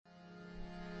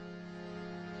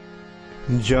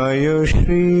जय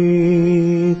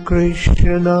श्री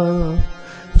कृष्ण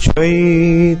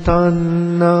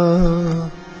चैतन्य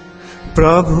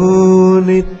प्रभु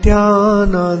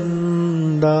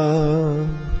नित्यानंद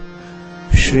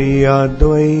श्री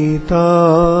अद्वैत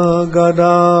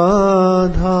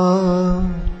गदाधर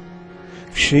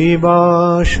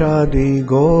शिवासादि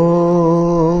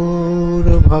गौर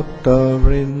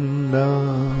भक्तवृंद।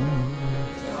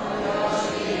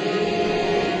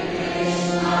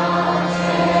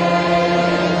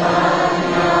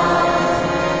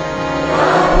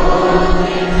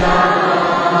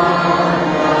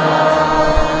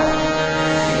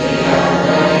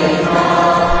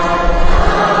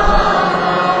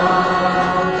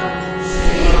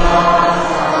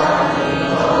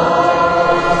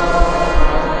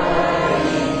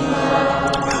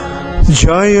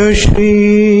 जय श्री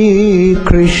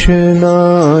कृष्ण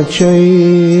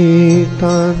चैतन्य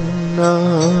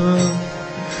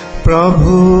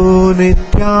प्रभु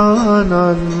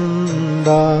नित्यानंद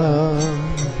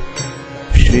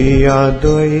श्री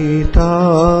अद्वैत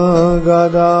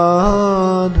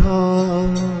गदाधर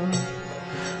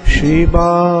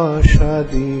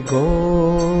शिवासादि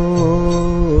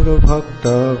गौर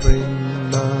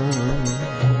भक्तवृंद।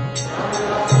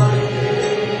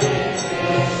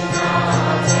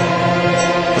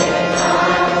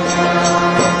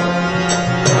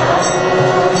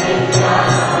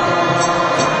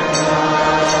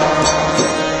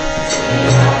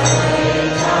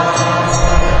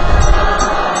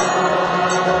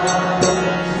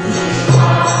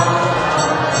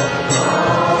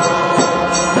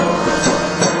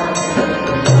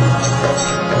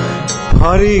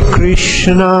 हरे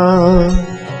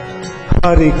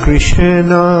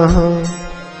कृष्णा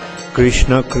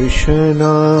कृष्ण कृष्ण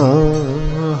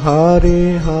हरे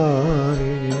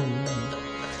हरे,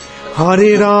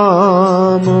 हरे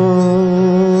राम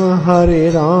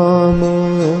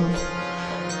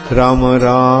राम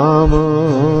राम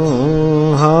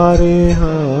हरे हरे।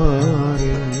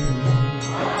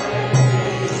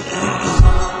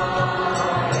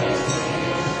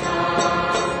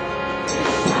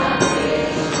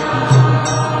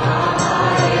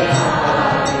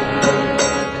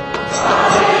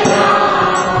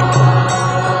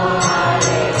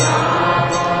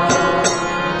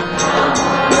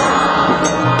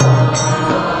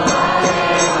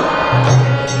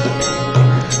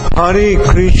 हरे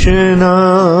कृष्णा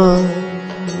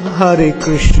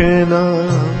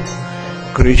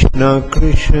कृष्ण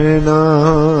कृष्ण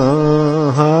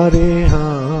हरे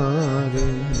हरे,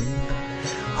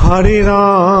 हरे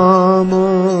राम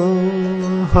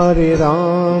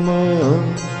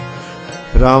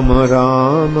राम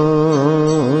राम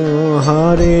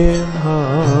हरे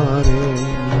हरे।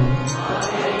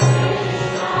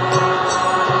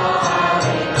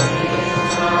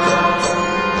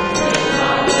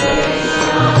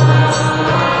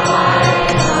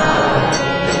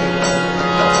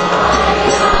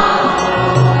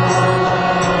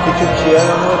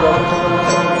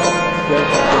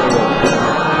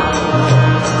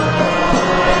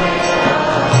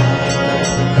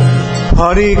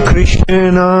 हरे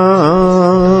कृष्णा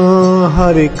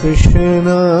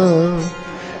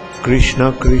कृष्ण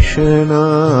कृष्ण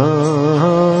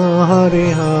हरे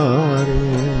हरे,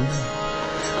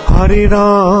 हरे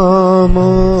राम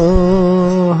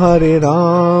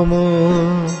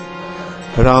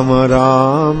राम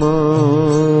राम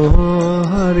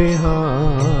हरे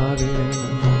हरे।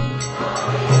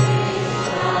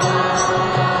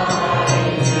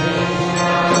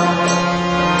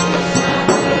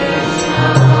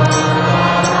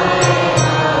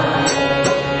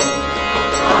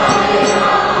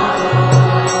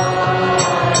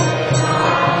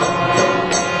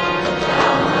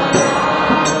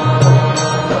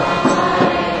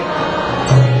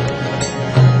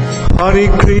 हरे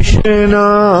कृष्णा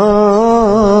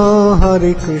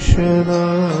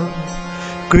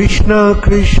कृष्ण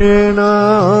कृष्ण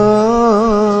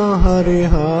हरे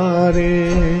हरे,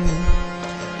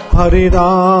 हरे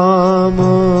राम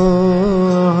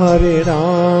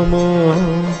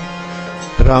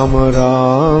राम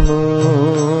राम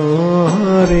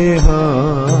हरे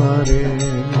हरे।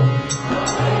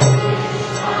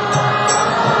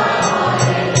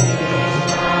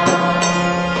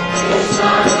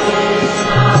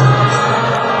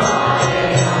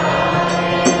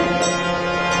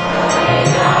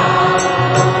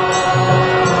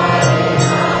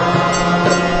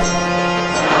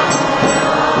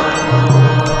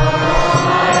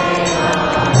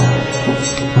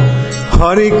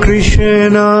 हरे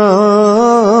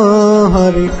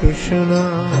Krishna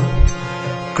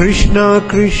Krishna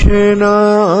Krishna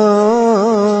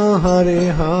Hare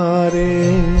Hare,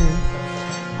 Hare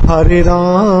Hare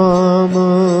Rama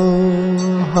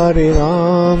Hare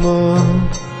Rama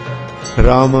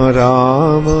Rama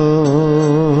Rama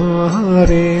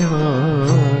Hare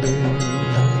Hare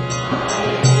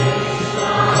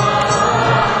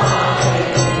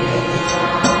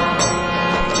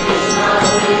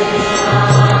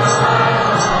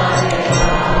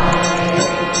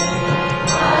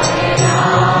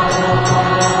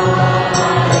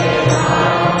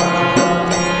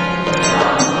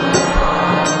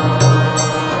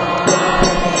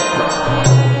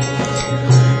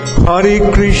Hare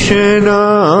Krishna,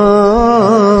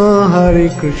 Hare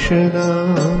Krishna,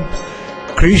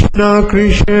 Krishna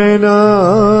Krishna,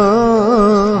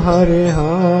 Hare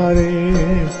Hare,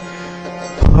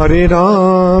 Hare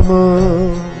Rama,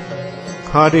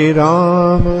 Hare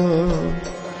Rama,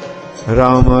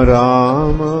 Rama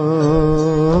Rama,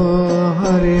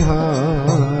 Hare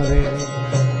Hare.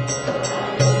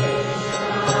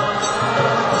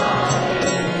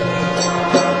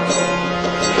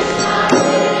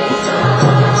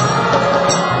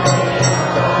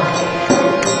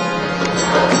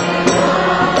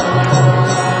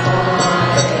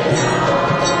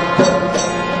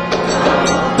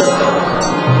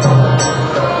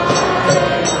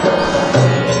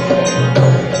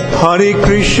 Hare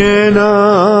Krishna,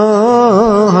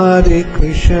 Hare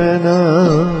Krishna,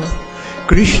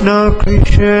 Krishna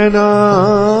Krishna,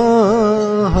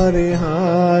 Hare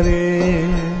Hare,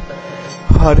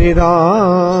 Hare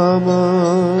Rama,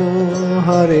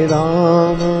 Hare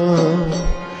Rama,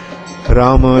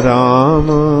 Rama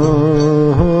Rama,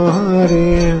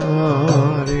 Hare Hare.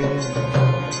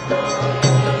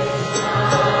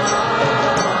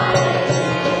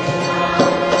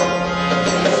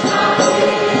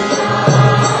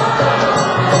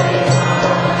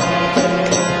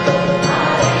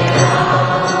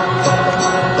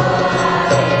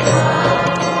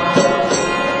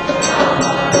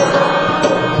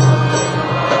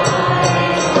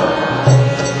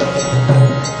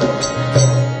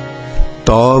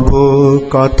 तब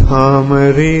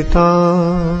कथामृता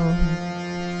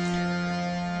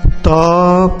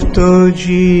तप्त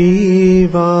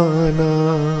जीवाना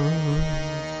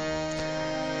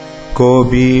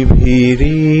कविभिरीरिता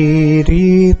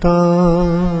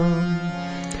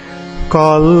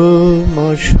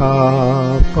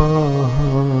कल्मषापहा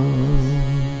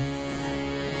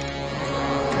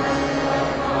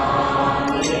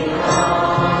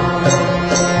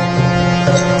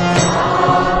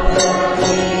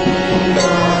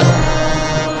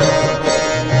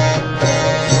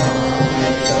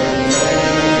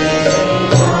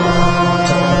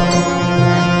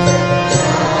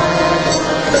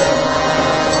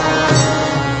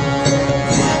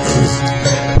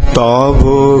तब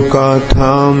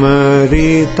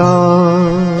कथामृता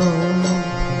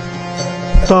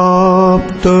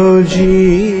तप्त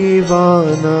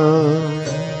जीवाना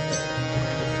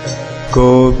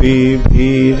कविभिरीरिता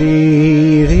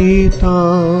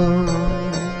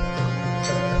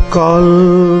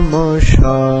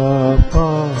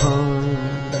कल्मषापहा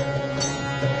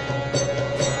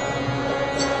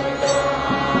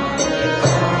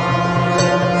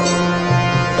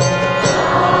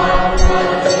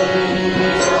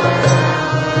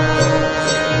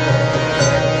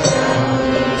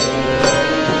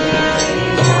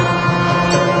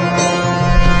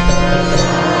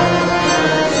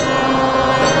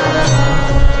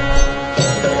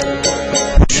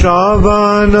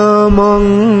श्रवण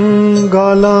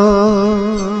मंगला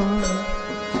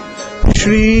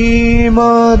श्रीमदातता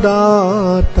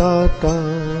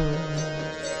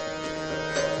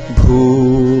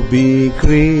भुवि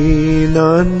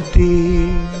गृह्णन्ति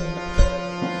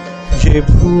जे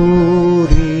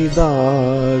भूरिदा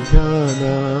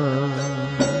जना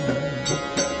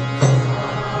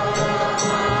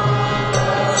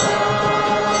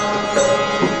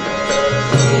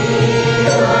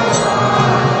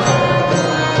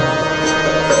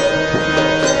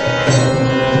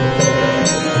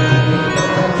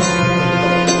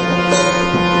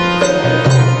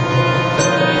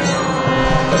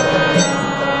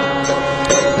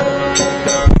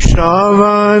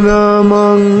श्रवण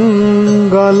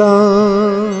मंगला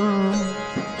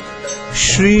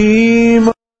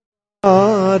श्रीमदातता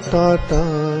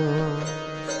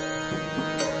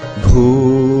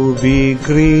भुवि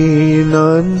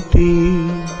गृह्णन्ति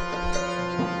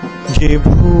जे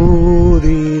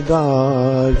भूरिदा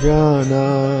जना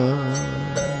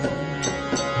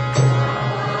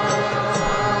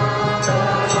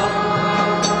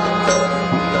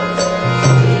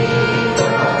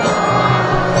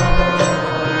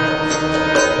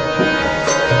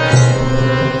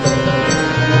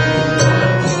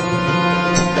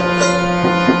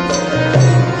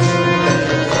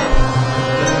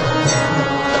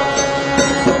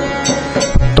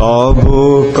তবু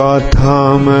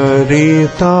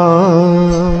কথামৃতা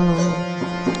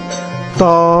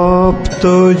তপ্ত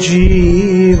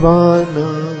জীবন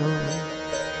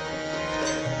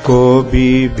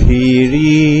কবি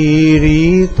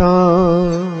ভীরিতা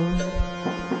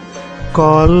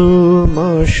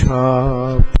কলমশাপহ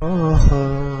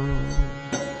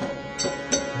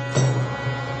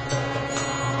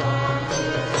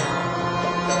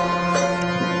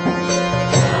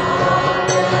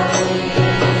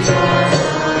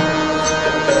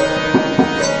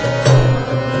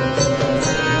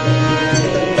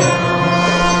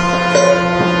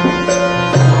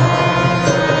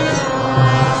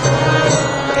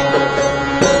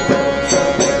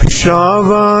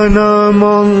শ্রবণ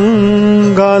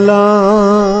মঙ্গলা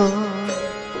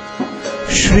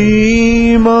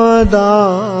শ্রীমদাতত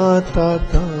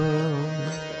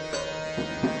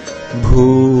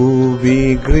ভুবি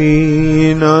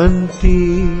গৃণন্তি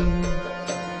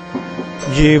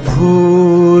যে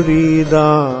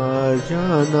ভূরিদা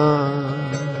জনা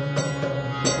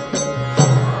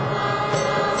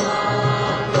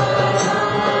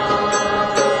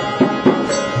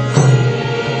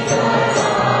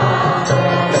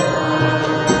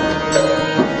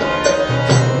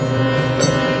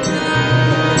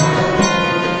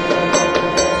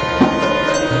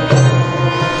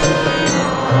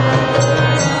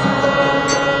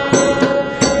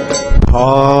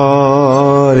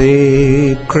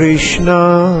Hare Krishna,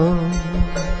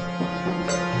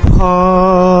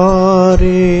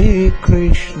 Hare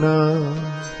Krishna,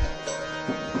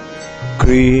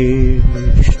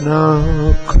 Krishna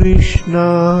Krishna,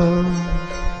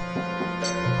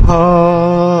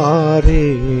 Hare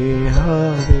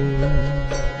Hare.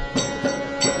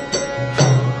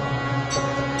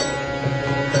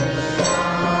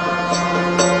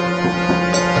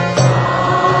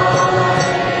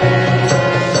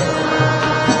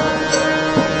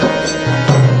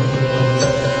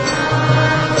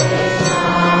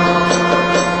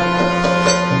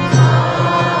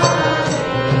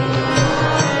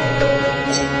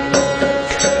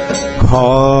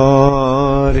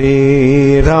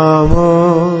 Hare Rama,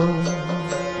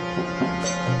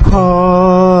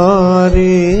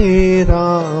 Hare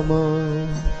Rama,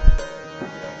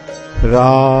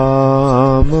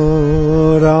 Rama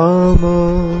Rama,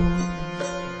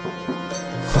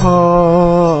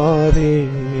 Hare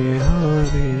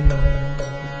Hare.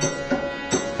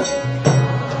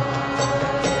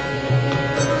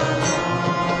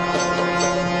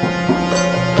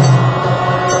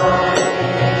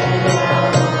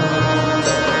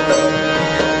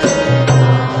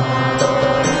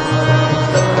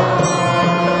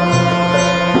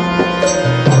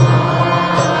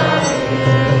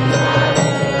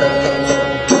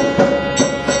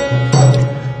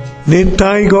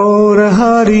 Nitai Gaur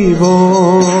Hari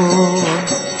Bol,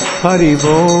 Hari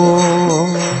Bol,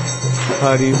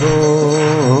 Hari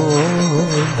Bol,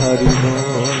 Hari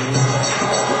Bol.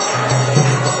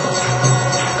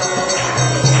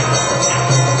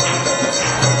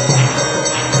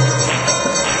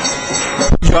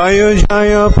 Jaya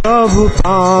Jaya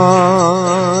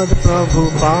Prabhupada,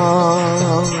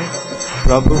 Prabhupada,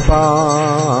 Prabhupada,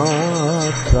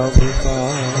 Prabhupada.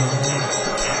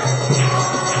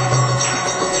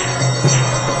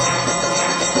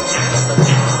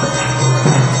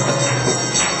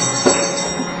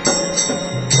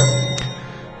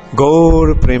 Gaur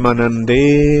Premanande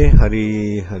Hari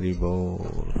Hari Bol.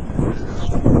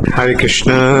 Hare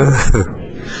Krishna.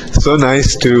 So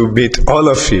nice to meet all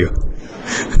of you.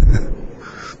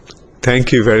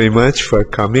 Thank you very much for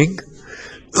coming.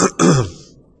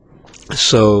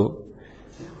 So,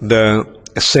 the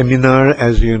seminar,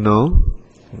 as you know,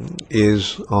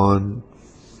 is on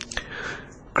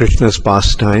Krishna's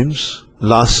pastimes.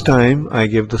 Last time I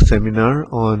gave the seminar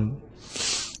on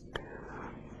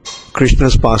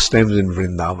Krishna's pastimes in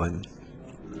Vrindavan.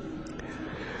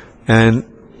 And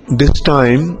this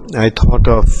time I thought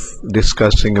of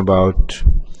discussing about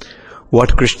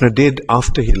what Krishna did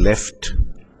after he left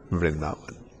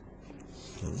Vrindavan.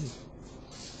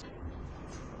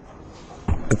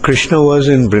 Krishna was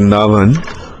in Vrindavan.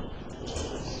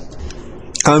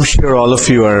 I'm sure all of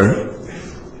you are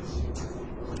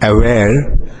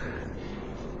aware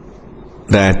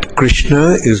that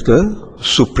Krishna is the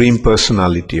Supreme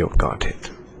Personality of Godhead.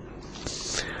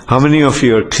 How many of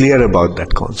you are clear about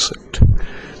that concept?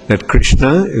 That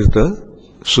Krishna is the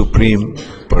Supreme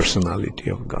Personality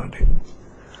of Godhead.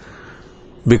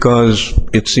 Because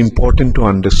it's important to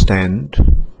understand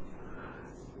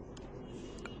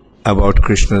about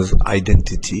Krishna's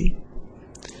identity.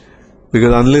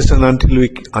 Because unless and until we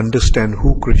understand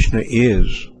who Krishna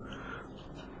is,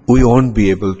 we won't be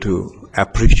able to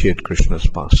appreciate Krishna's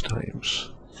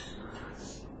pastimes.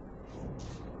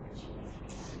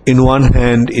 In one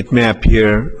hand, it may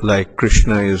appear like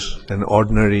Krishna is an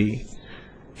ordinary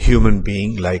human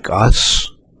being like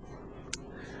us,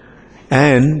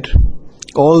 and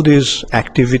all these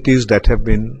activities that have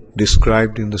been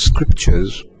described in the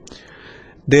scriptures,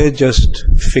 they're just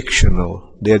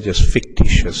fictional, they're just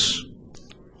fictitious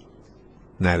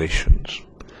narrations.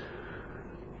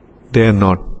 They're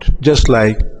not, just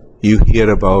like you hear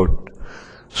about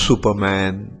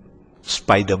Superman,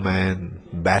 Spider-Man,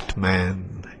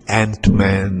 Batman,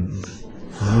 Ant-Man.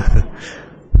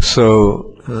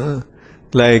 So,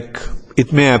 like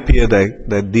it may appear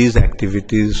that these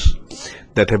activities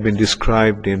that have been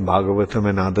described in Bhagavatam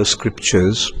and other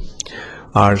scriptures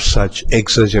are such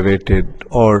exaggerated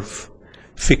or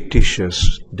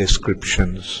fictitious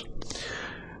descriptions,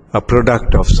 a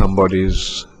product of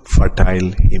somebody's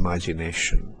fertile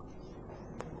imagination.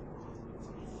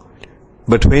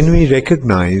 But when we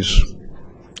recognize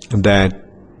that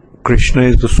Krishna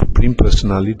is the Supreme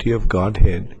Personality of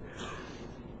Godhead,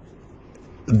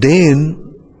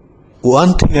 then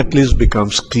one thing at least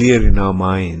becomes clear in our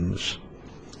minds,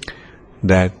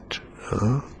 that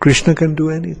Krishna can do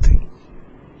anything.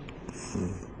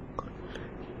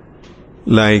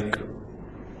 Like,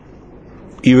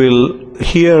 you will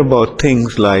hear about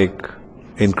things like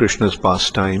in Krishna's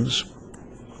pastimes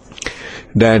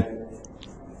that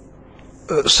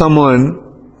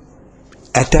someone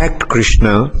attacked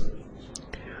Krishna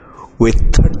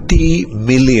with 30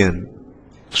 million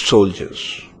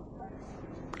soldiers.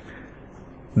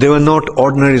 They were not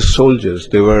ordinary soldiers.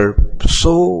 They were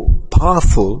so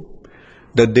powerful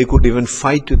that they could even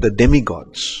fight with the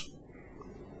demigods.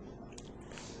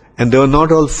 And they were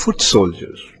not all foot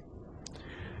soldiers.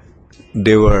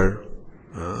 They were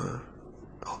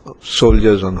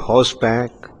soldiers on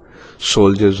horseback,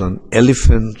 soldiers on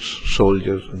elephants,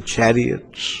 soldiers on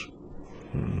chariots.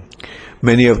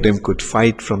 Many of them could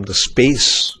fight from the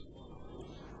space,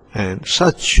 and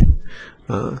such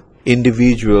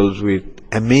individuals with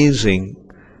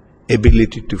amazing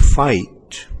ability to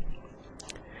fight.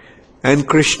 And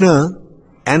Krishna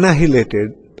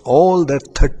annihilated all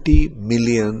that 30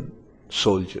 million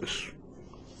soldiers.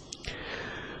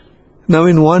 Now,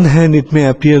 in one hand, it may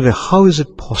appear that how is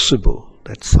it possible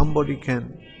that somebody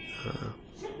can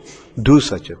do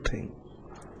such a thing?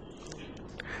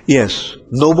 Yes,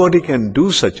 nobody can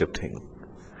do such a thing,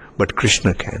 but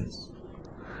Krishna can.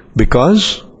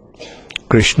 Because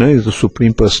Krishna is the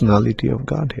Supreme Personality of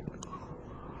Godhead.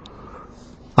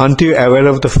 Aren't you aware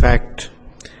of the fact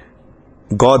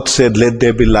God said, "Let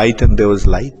there be light," and there was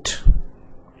light?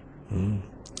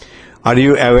 Are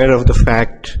you aware of the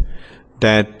fact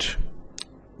that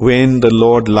when the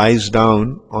Lord lies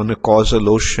down on a causal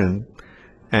ocean,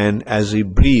 and as he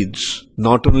breathes,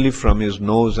 not only from his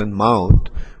nose and mouth,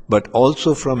 but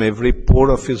also from every pore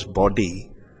of his body,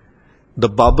 the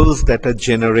bubbles that are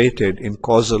generated in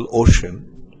causal ocean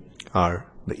are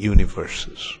the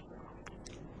universes.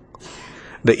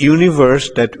 The universe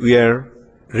that we are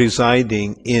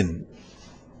residing in,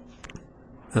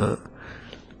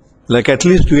 like at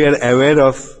least we are aware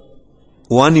of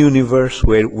one universe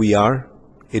where we are.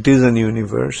 It is an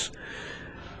universe.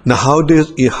 Now how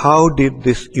did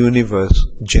this universe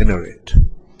generate?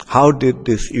 How did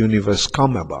this universe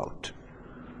come about?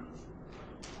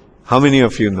 How many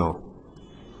of you know?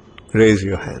 Raise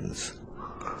your hands.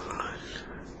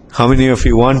 How many of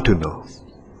you want to know?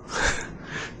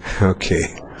 Okay.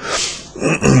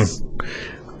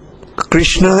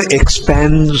 Krishna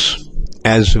expands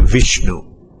as Vishnu,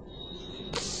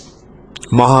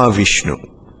 Mahavishnu,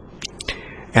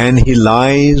 and he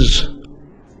lies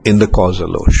in the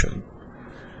causal ocean.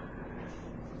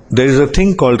 There is a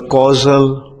thing called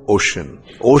causal ocean,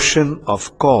 ocean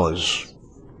of cause.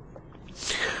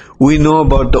 We know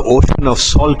about the ocean of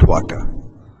salt water,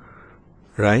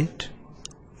 right?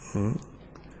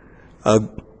 A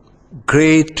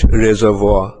great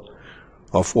reservoir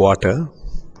of water,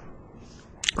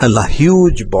 a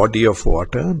huge body of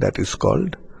water that is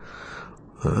called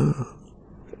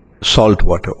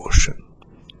saltwater ocean.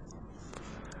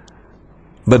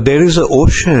 But there is an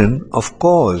ocean of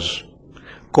cause.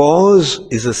 Cause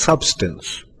is a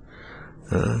substance.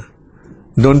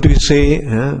 Don't we say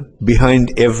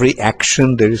behind every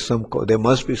action there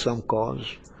must be some cause.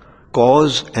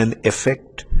 Cause and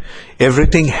effect.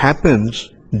 Everything happens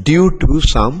due to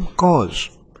some cause.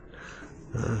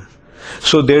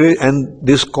 So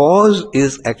this cause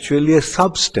is actually a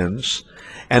substance,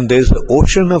 and there is an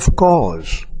ocean of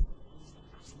cause.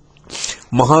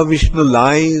 Mahavishnu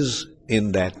lies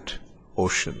in that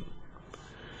ocean.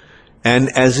 And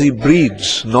as he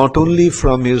breathes, not only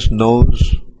from his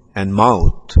nose and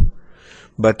mouth,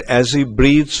 but as he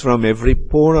breathes from every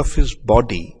pore of his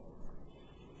body,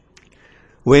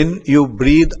 when you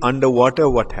breathe underwater,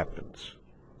 what happens?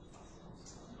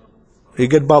 You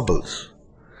get bubbles.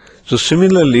 So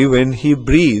similarly, when he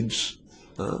breathes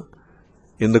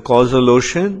in the causal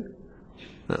ocean,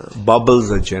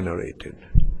 bubbles are generated.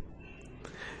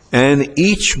 And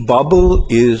each bubble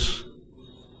is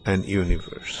an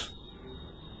universe.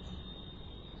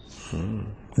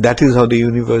 That is how the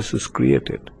universe is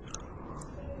created.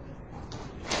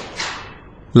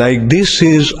 Like this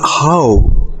is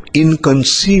how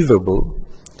inconceivable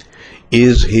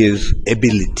is his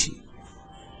ability.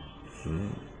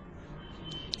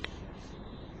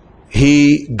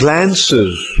 He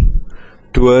glances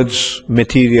towards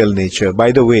material nature.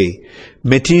 By the way,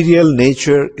 material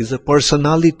nature is a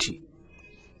personality.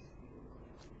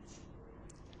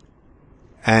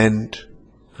 And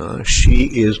she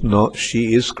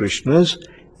is Krishna's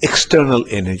external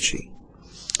energy.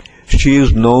 She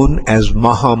is known as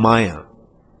Mahamaya.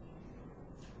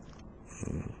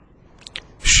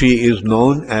 She is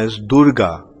known as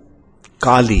Durga,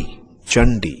 Kali,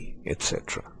 Chandi,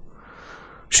 etc.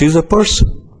 She is a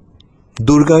person.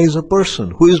 Durga is a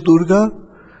person. Who is Durga?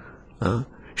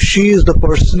 She is the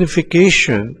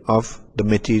personification of the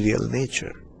material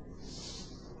nature.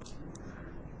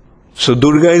 So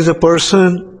Durga is a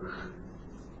person.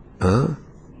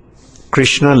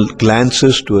 Krishna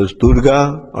glances towards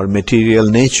Durga or material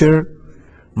nature,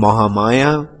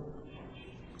 Mahamaya,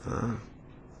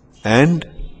 and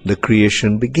the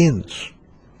creation begins.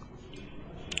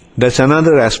 That's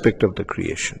another aspect of the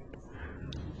creation.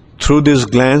 Through his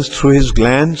glance,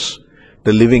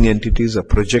 the living entities are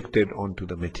projected onto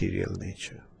the material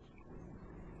nature.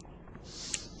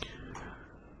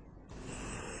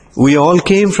 We all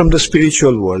came from the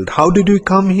spiritual world. How did we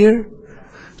come here?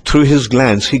 Through his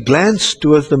glance. He glanced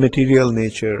towards the material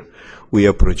nature, we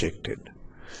are projected.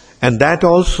 And that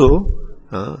also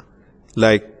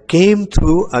came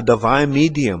through a divine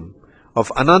medium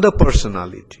of another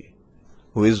personality,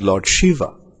 who is Lord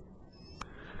Shiva.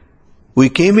 We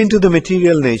came into the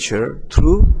material nature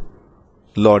through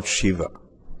Lord Shiva,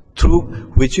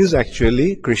 which is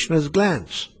actually Krishna's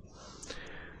glance.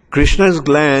 Krishna's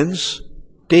glance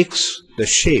takes the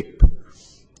shape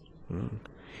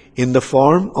in the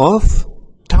form of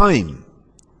time.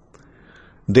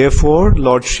 Therefore,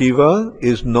 Lord Shiva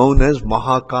is known as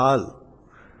Mahakal,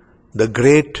 the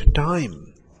great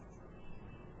time.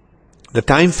 The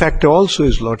time factor also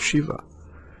is Lord Shiva.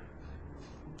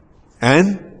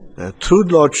 And through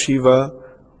Lord Shiva,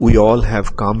 we all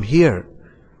have come here.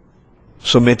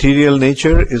 So material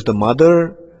nature is the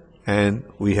mother, and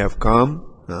we have come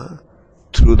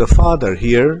through the father.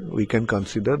 Here we can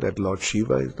consider that Lord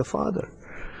Shiva is the father.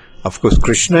 Of course,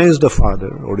 Krishna is the father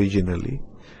originally.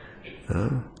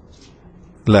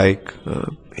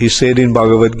 He said in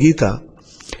Bhagavad Gita,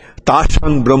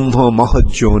 Tashang Brahma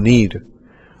Mahajjonir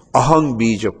Ahang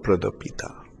Bija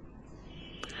Pradapita.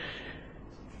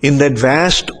 In that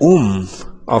vast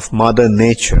of Mother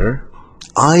Nature,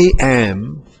 I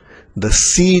am the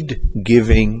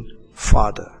seed-giving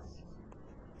Father.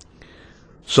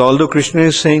 So although Krishna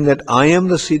is saying that I am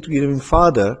the seed-giving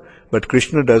Father, but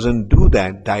Krishna doesn't do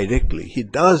that directly. He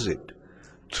does it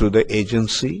through the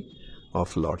agency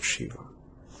of Lord Shiva.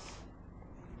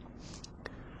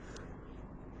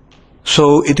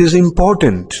 So it is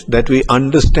important that we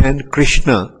understand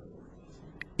Krishna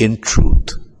in truth.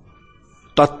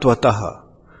 Tattvataha.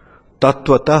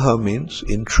 Tattvataha means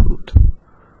in truth.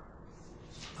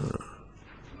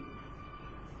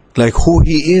 Like who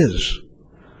he is.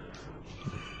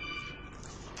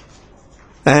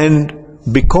 And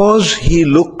because he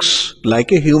looks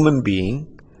like a human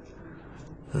being,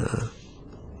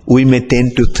 we may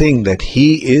tend to think that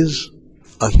he is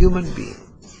a human being.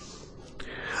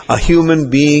 A human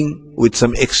being with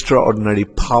some extraordinary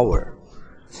power.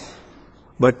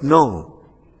 But no,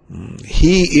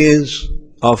 he is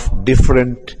of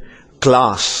different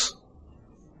class,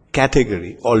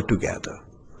 category altogether.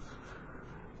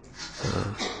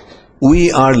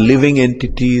 We are living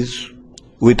entities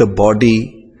with a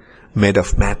body made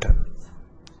of matter.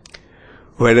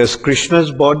 Whereas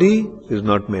Krishna's body is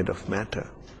not made of matter.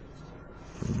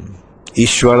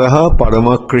 Ishvaraha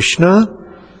Parama Krishna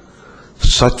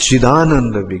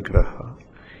Satchidananda Vigraha.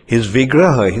 His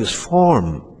Vigraha, his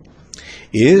form,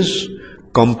 is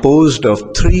composed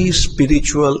of three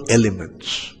spiritual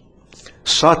elements.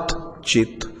 Sat,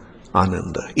 Chit,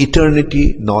 Ananda.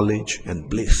 Eternity, knowledge and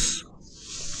bliss.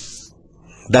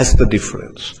 That's the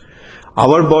difference.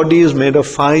 Our body is made of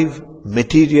 5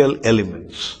 material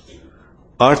elements.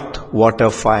 earth, water,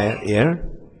 fire, air,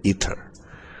 ether.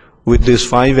 With these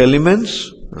 5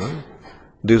 elements,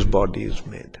 this body is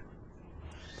made.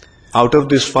 Out of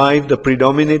these 5, the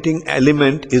predominating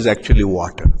element is actually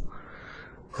water.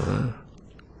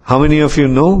 How many of you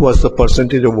know what's the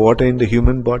percentage of water in the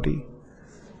human body?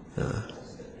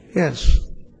 Yes,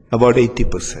 about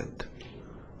 80%.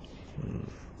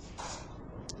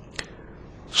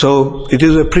 So it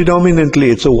is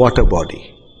it's a water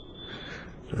body.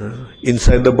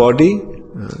 Inside the body,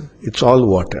 it's all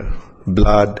water,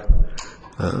 blood,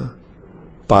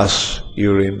 pus,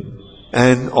 urine,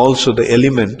 and also the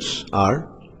elements are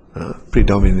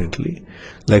predominantly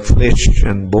like flesh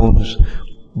and bones.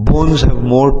 Bones have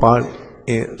more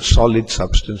solid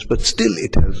substance, but still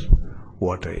it has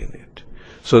water in it.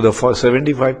 So the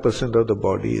 75% of the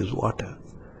body is water,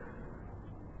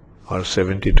 or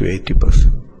 70 to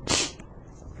 80%.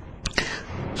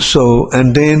 So,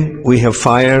 and then we have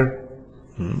fire.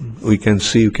 We can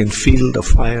see, you can feel the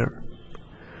fire.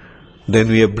 Then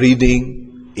we are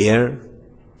breathing, air,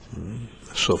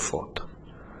 so forth.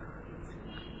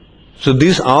 So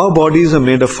our bodies are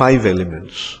made of 5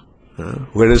 elements,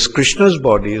 whereas Krishna's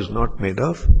body is not made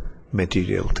of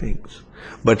material things,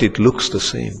 but it looks the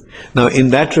same. Now, in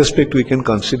that respect, we can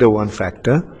consider one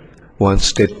factor, one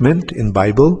statement in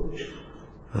Bible.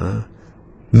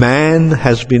 Man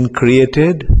has been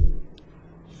created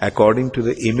according to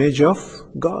the image of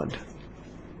God.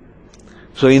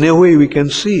 So in a way we can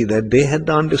see that they had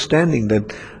the understanding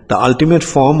that the ultimate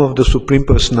form of the Supreme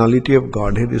Personality of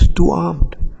Godhead is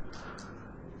 2-armed.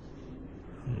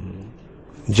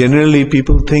 Generally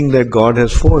people think that God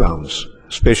has 4 arms,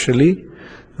 especially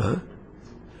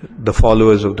the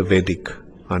followers of the Vedic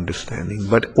understanding.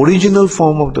 But original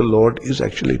form of the Lord is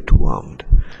actually 2-armed.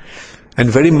 And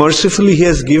very mercifully He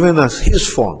has given us His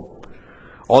form.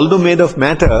 Although made of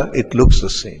matter, it looks the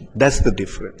same. That's the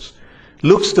difference.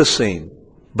 Looks the same,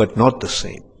 but not the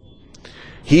same.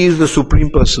 He is the Supreme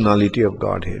Personality of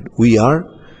Godhead. We are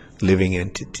living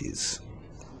entities.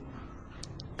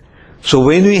 So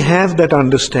when we have that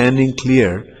understanding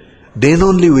clear, then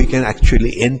only we can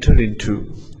actually enter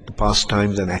into the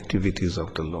pastimes and activities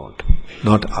of the Lord,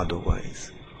 not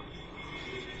otherwise.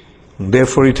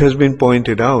 Therefore, it has been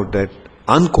pointed out that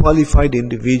unqualified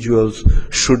individuals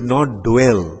should not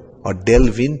dwell or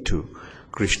delve into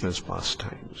Krishna's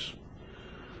pastimes.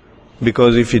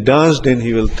 Because if he does, then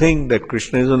he will think that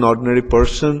Krishna is an ordinary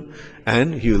person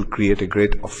and he will create a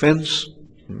great offense.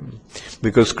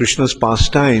 Because Krishna's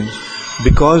pastimes,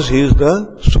 because he is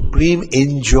the supreme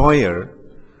enjoyer,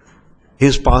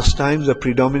 his pastimes are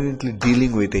predominantly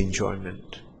dealing with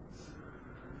enjoyment.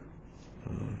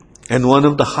 And one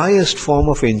of the highest form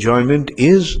of enjoyment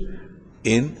is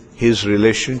in his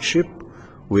relationship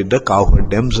with the cowherd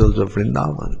damsels of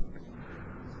Vrindavan.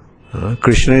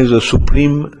 Krishna is a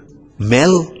supreme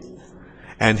male,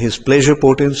 and his pleasure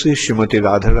potency, Srimati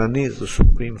Radharani, is the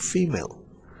supreme female.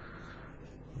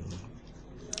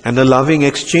 And the loving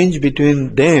exchange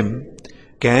between them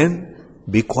can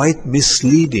be quite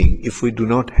misleading if we do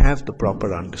not have the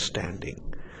proper understanding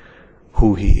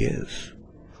who he is.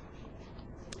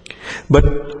 But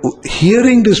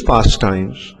hearing these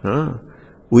pastimes,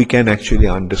 we can actually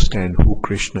understand who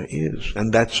Krishna is.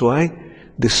 And that's why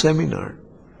this seminar,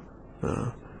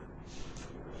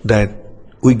 that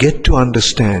we get to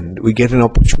understand, we get an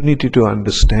opportunity to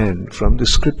understand from the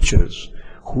scriptures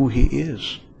who he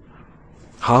is,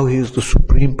 how he is the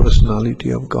Supreme Personality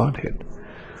of Godhead.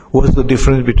 What is the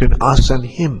difference between us and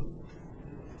him?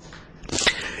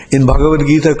 In Bhagavad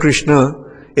Gita, Krishna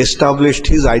established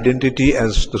his identity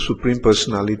as the Supreme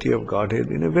Personality of Godhead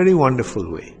in a very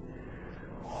wonderful way.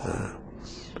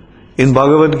 In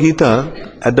Bhagavad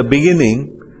Gita, at the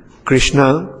beginning,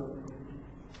 Krishna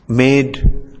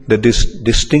made the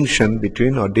distinction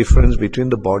between or difference between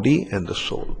the body and the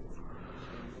soul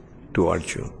to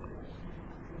Arjuna.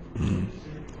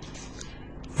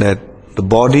 That the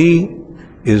body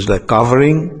is like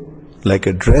covering, like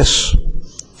a dress,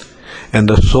 and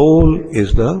the soul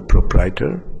is the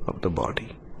proprietor of the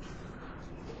body.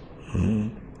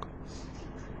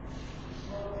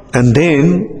 And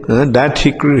then that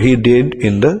he did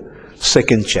in the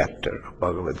 2nd chapter of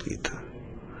Bhagavad Gita.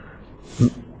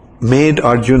 Made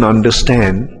Arjuna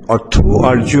understand, or through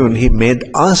Arjuna he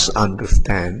made us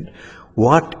understand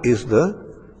what is the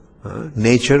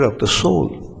nature of the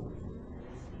soul.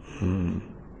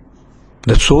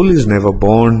 The soul is never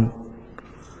born.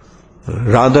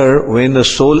 Rather, when the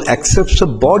soul accepts a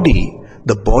body,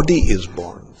 the body is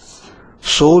born.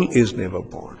 Soul is never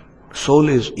born. Soul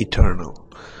is eternal.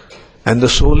 And the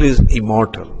soul is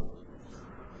immortal.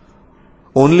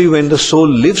 Only when the soul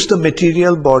leaves the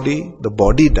material body, the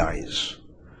body dies.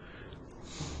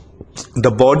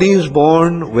 The body is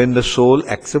born when the soul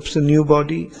accepts the new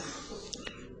body,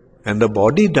 and the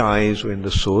body dies when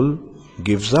the soul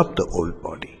gives up the old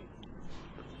body.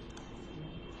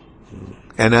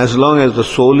 And as long as the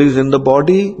soul is in the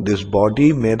body, this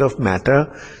body made of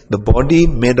matter, the body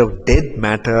made of dead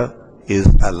matter is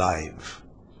alive.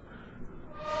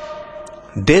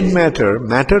 Dead matter,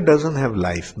 matter doesn't have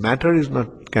life. Matter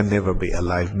can never be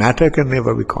alive. Matter can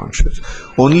never be conscious.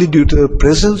 Only due to the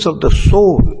presence of the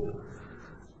soul,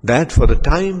 that for the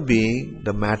time being,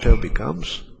 the matter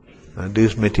becomes,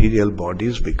 these material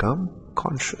bodies become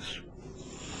conscious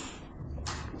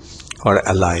or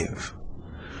alive.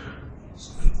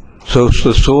 So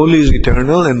the soul is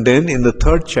eternal, and then in the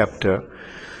 3rd chapter,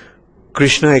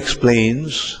 Krishna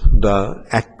explains the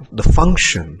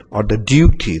function or the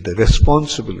duty, the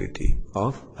responsibility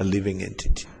of a living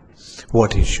entity,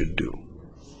 what he should do.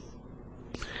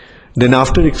 Then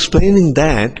after explaining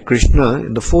that, Krishna,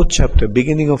 in the 4th chapter,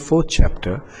 beginning of 4th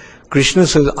chapter, Krishna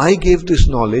says, I gave this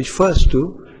knowledge first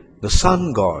to the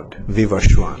sun god,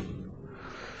 Vivashwan.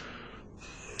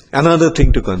 Another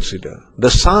thing to consider,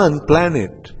 the sun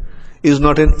planet is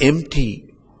not an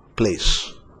empty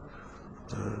place.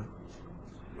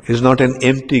 Is not an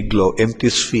empty globe, empty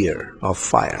sphere of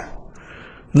fire.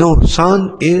 No,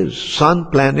 sun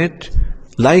planet,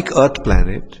 like earth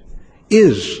planet,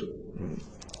 is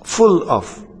full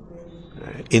of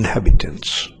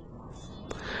inhabitants.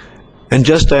 And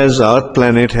just as earth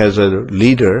planet has a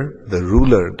leader, the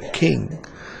ruler, the king,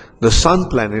 the sun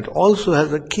planet also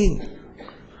has a king.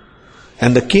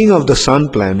 And the king of the sun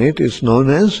planet is known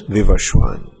as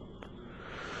Vivashwan.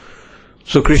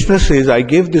 So Krishna says, I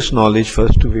gave this knowledge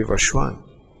first to Vivashwan.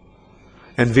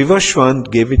 And Vivashwan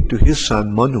gave it to his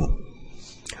son Manu.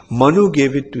 Manu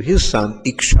gave it to his son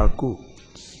Ikshaku.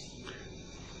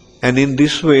 And in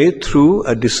this way, through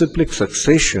a disciplic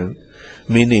succession,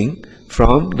 meaning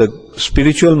from the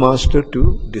spiritual master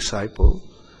to disciple,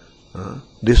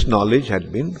 this knowledge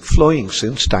had been flowing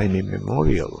since time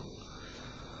immemorial.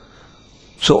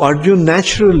 So Arjuna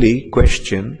naturally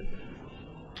questioned,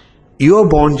 you are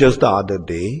born just the other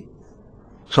day,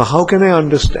 so how can I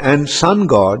understand? And sun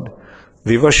god,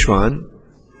 Vivashwan,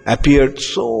 appeared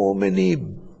so many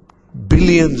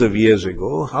billions of years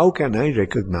ago. How can I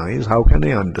recognize, how can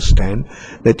I understand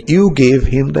that you gave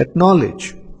him that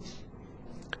knowledge?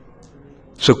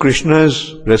 So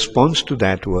Krishna's response to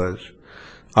that was,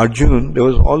 Arjuna,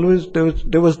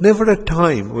 there was never a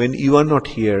time when you are not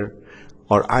here,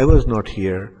 or I was not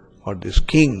here, or these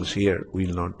kings here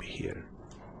will not be here.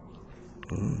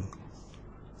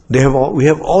 We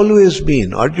have always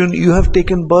been. Arjuna, you have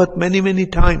taken birth many, many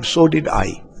times, so did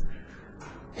I.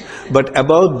 But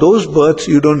about those births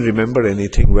you don't remember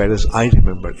anything, whereas I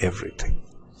remember everything.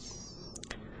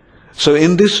 So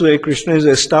in this way, Krishna is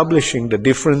establishing the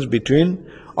difference between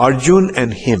Arjuna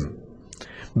and him,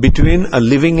 between a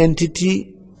living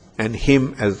entity and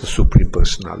him as the Supreme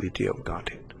Personality of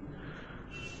Godhead.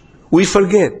 We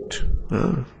forget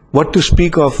what to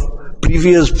speak of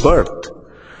previous birth.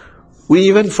 We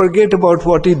even forget about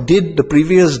what he did the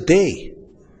previous day.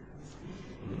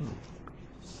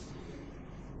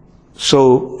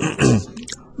 So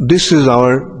this is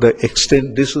the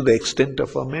extent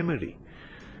of our memory.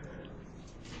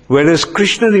 Whereas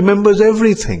Krishna remembers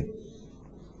everything.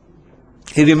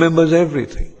 He remembers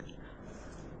everything.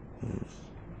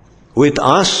 With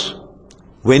us,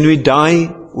 when we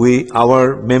die,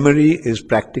 our memory is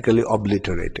practically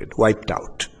obliterated, wiped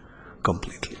out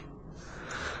completely.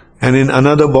 And in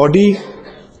another body,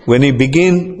 when we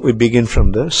begin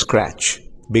from the scratch,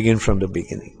 begin from the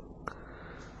beginning.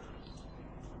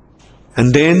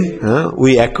 And then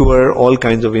we acquire all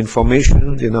kinds of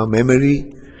information in our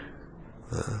memory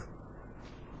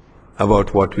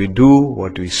about what we do,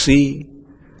 what we see.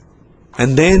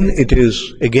 And then it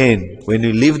is, again, when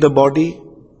we leave the body,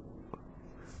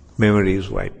 memory is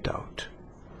wiped out.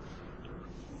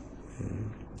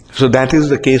 So that is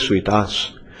the case with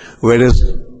us.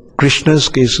 Whereas Krishna's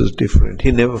case is different.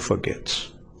 He never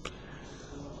forgets.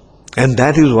 And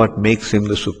that is what makes him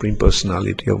the Supreme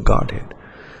Personality of Godhead.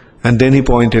 And then he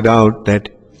pointed out that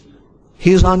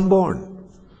he is unborn.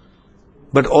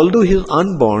 But although he is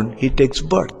unborn, he takes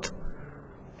birth,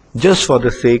 just for the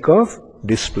sake of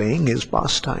displaying his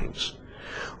pastimes.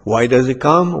 Why does he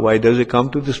come? Why does he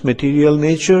come to this material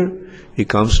nature? He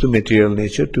comes to material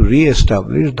nature to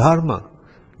re-establish dharma,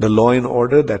 the law and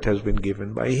order that has been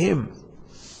given by him.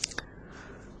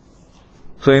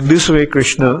 So in this way,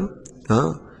 Krishna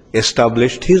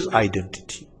established his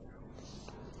identity.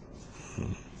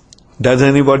 Does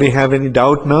anybody have any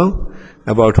doubt now?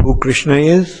 about who Krishna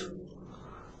is?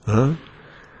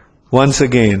 Once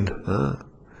again,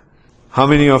 how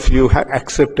many of you have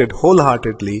accepted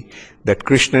wholeheartedly that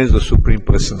Krishna is the Supreme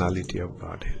Personality of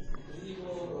Godhead?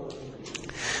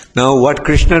 Now, what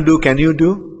Krishna do, can you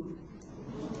do?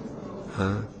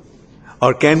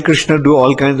 Or can Krishna do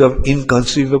all kinds of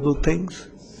inconceivable things?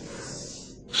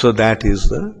 So that is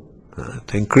the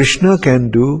thing. Krishna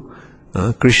can do,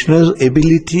 Krishna's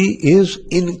ability is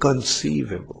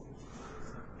inconceivable.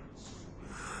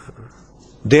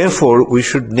 Therefore, we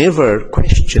should never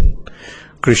question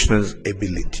Krishna's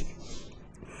ability.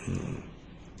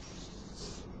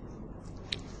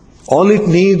 All it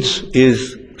needs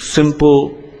is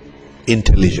simple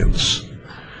intelligence.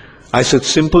 I said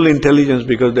simple intelligence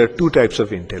because there are two types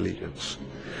of intelligence.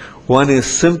 One is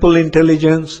simple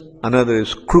intelligence, another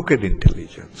is crooked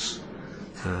intelligence.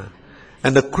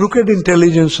 And the crooked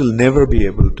intelligence will never be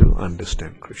able to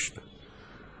understand Krishna.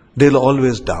 They'll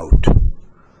always doubt.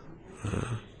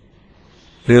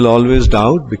 They'll always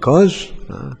doubt because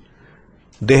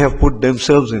they have put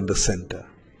themselves in the center.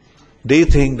 They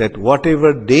think that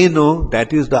whatever they know,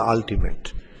 that is the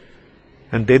ultimate.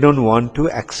 And they don't want to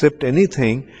accept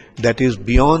anything that is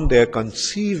beyond their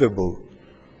conceivable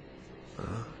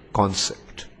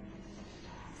concept.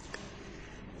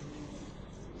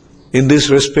 In this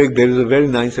respect, there is a very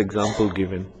nice example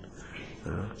given.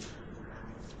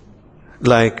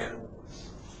 Like,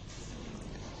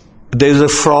 there is a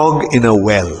frog in a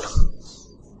well.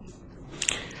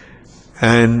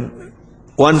 And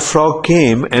one frog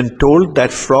came and told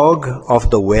that frog of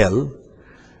the well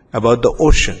about the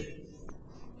ocean.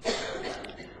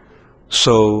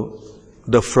 So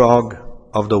the frog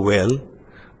of the well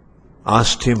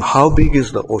asked him, how big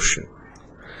is the ocean?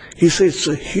 He said, it's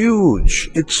huge,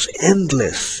 it's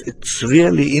endless, it's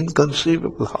really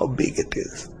inconceivable how big it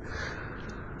is.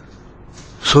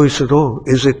 So he said, oh,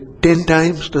 is it 10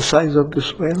 times the size of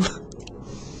this well?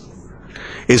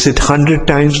 Is it 100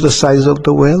 times the size of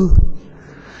the well?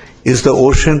 Is the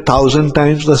ocean 1,000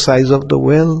 times the size of the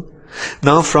well?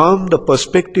 Now from the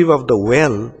perspective of the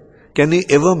well, can he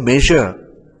ever measure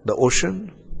the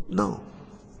ocean? No.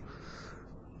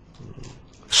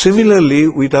 Similarly,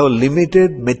 with our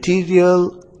limited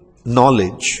material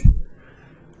knowledge,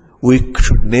 we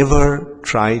should never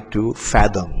try to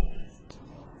fathom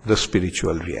the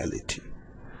spiritual reality.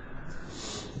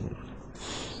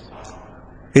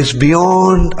 It's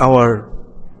beyond our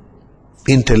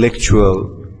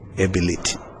intellectual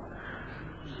ability.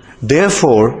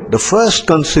 Therefore, the first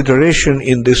consideration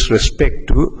in this respect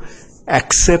to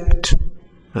accept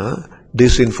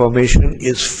this information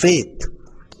is faith.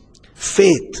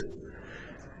 Faith.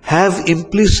 Have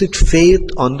implicit faith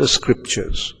on the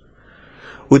scriptures,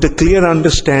 with a clear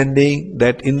understanding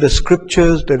that in the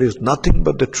scriptures there is nothing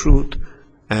but the truth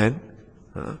and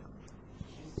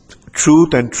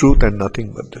truth and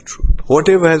nothing but the truth.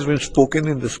 Whatever has been spoken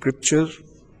in the scriptures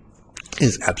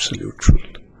is absolute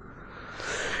truth.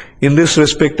 In this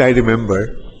respect, I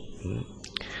remember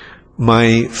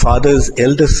my father's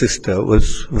elder sister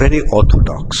was very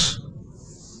orthodox.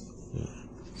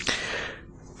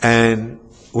 And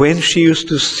when she used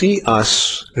to see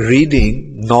us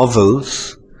reading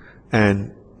novels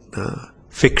and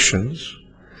fictions,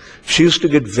 she used to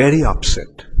get very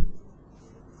upset.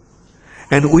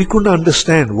 And we couldn't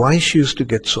understand why she used to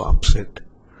get so upset.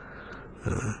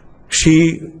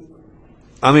 She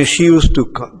used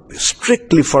to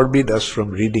strictly forbid us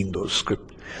from reading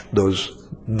those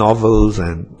novels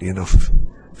and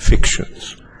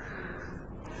fictions.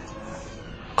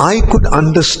 I could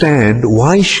understand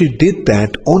why she did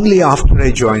that only after I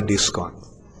joined ISKCON.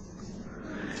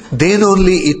 Then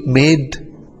only it made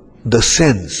the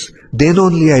sense. Then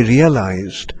only I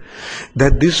realized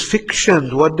that these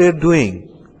fictions, what they're doing,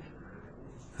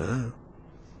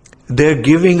 they're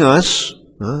giving us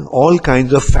all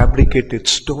kinds of fabricated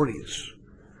stories.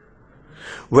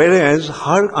 Whereas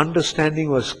her understanding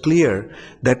was clear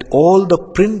that all the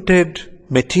printed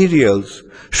materials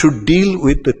should deal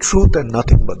with the truth and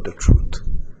nothing but the truth.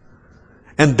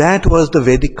 And that was the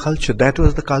Vedic culture. That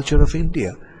was the culture of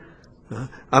India.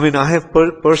 I have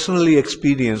personally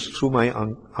experienced through my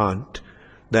aunt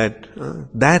that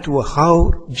was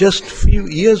how just few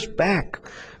years back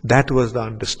that was the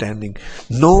understanding.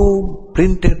 No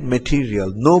printed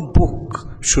material, no book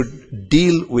should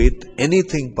deal with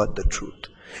anything but the truth.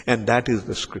 And that is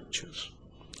the scriptures.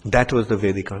 That was the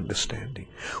Vedic understanding.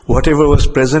 Whatever was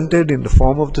presented in the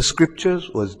form of the scriptures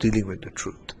was dealing with the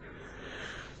truth.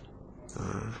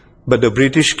 But the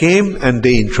British came and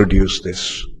they introduced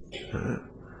this.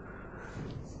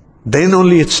 Then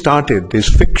only it started.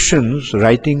 These fictions,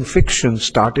 writing fiction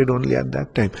started only at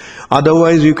that time.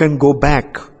 Otherwise you can go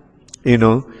back,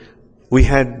 we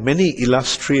had many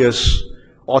illustrious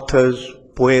authors,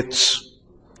 poets,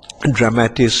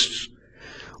 dramatists.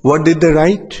 What did they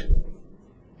write?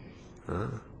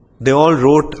 They all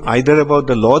wrote either about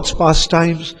the Lord's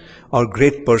pastimes or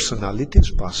great personalities'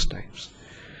 pastimes.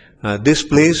 This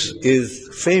place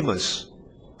is famous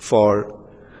for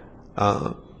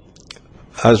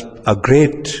as a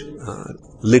great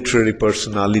literary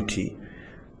personality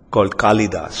called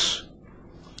Kalidas,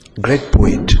 great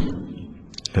poet.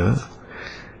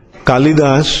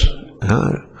 Kalidas,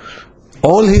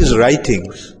 all his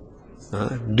writings,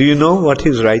 do you know what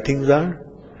his writings are?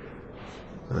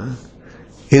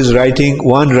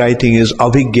 One writing is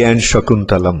Abhigyan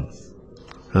Shakuntalam.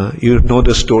 You know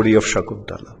the story of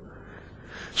Shakuntala.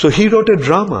 So he wrote a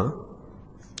drama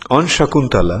on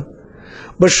Shakuntala,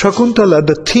 but Shakuntala,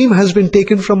 the theme has been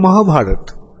taken from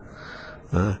Mahabharata.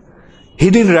 He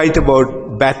didn't write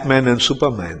about Batman and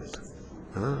Superman.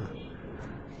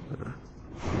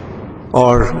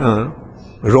 Or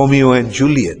Romeo and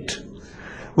Juliet.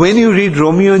 When you read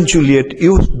Romeo and Juliet,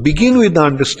 you begin with the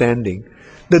understanding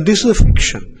that this is a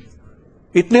fiction.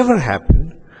 It never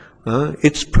happened.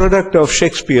 It's product of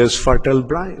Shakespeare's fertile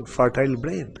brain.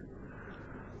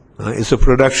 It's a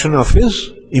production of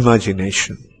his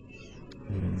imagination.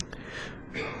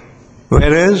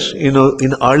 Whereas,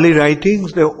 in early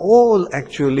writings, they all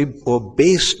actually were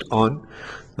based on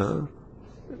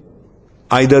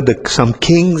either some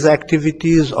king's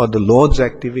activities or the Lord's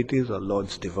activities or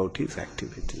Lord's devotees'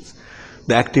 activities.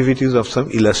 The activities of some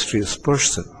illustrious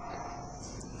person.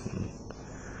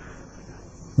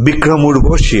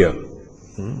 Bikramurvashya,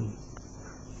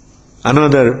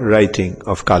 another writing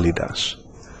of Kalidas.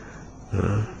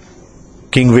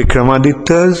 King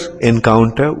Vikramaditya's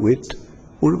encounter with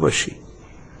Urvashi.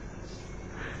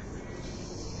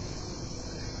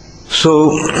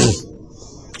 So,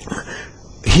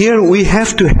 here we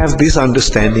have to have this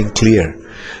understanding clear,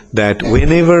 that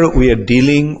whenever we are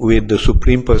dealing with the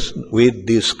Supreme Person, with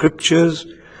the scriptures,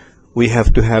 we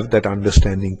have to have that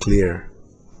understanding clear,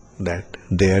 that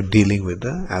they are dealing with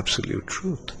the absolute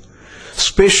truth.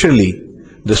 Especially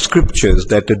the scriptures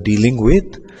that are dealing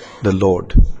with the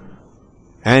Lord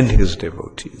and His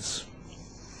devotees.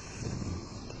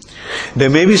 There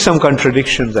may be some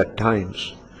contradictions at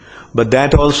times, but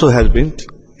that also has been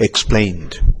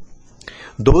explained.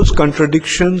 Those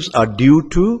contradictions are due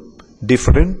to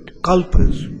different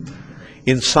kalpas.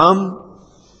 In some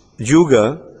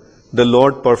yuga, the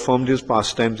Lord performed His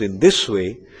pastimes in this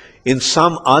way. In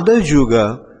some other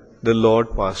yuga, the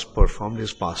Lord performed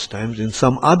His pastimes in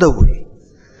some other way.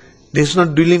 This is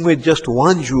not dealing with just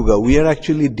one yuga. We are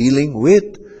actually dealing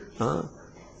with,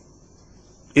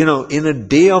 in a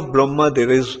day of Brahma, there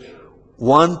is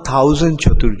 1,000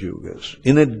 Chaturjugas.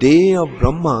 In a day of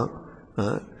Brahma,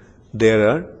 there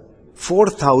are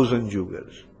 4,000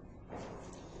 yugas.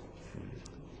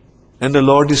 And the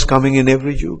Lord is coming in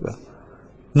every yuga.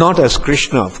 Not as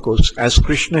Krishna, of course. As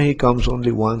Krishna, He comes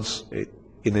only once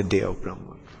in a day of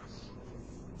Brahma.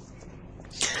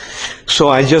 So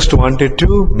I just wanted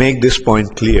to make this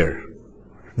point clear.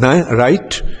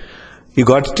 Right? You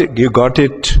got it? You got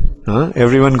it?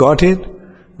 Everyone got it?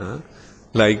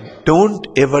 Don't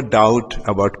ever doubt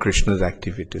about Krishna's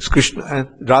activities. Krishna,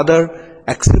 rather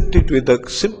accept it with a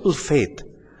simple faith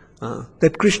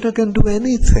that Krishna can do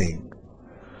anything.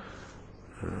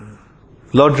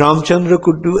 Lord Ramchandra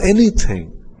could do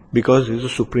anything because He is the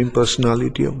Supreme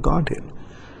Personality of Godhead.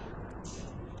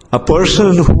 A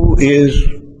person who is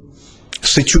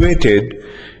situated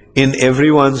in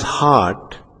everyone's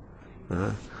heart,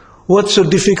 what's so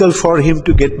difficult for him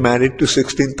to get married to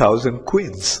 16,000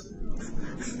 queens?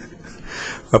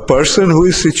 A person who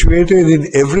is situated in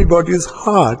everybody's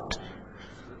heart,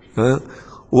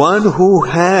 one who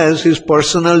has his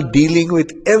personal dealing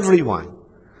with everyone.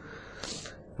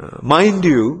 Mind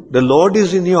you, the Lord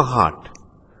is in your heart.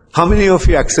 How many of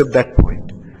you accept that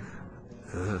point?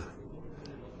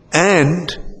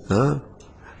 And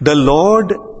the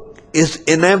Lord is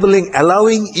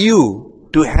allowing you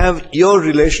to have your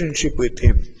relationship with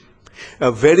Him.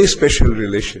 A very special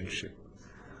relationship.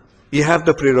 You have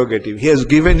the prerogative. He has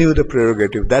given you the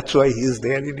prerogative. That's why He is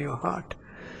there in your heart.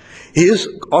 He is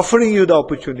offering you the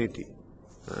opportunity.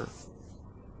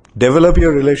 Develop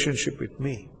your relationship with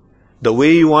me. The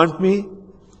way you want me,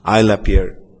 I'll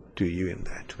appear to you in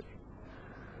that way.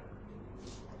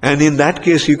 And in that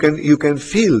case, you can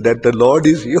feel that the Lord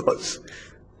is yours.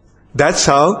 That's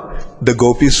how the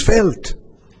gopis felt.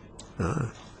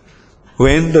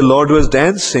 When the Lord was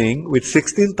dancing with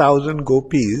 16,000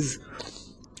 gopis,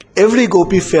 every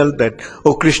gopi felt that,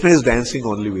 oh, Krishna is dancing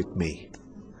only with me.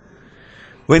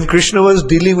 When Krishna was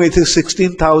dealing with his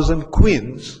 16,000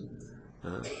 queens,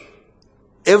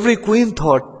 every queen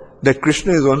thought that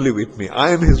Krishna is only with me.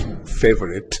 I am his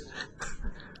favorite.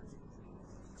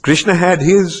 Krishna had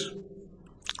his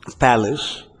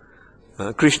palace.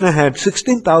 Krishna had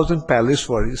 16,000 palace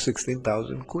for his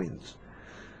 16,000 queens.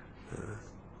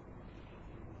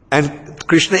 And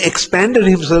Krishna expanded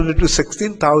himself into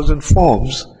 16,000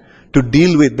 forms to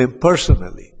deal with them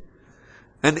personally.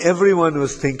 And everyone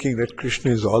was thinking that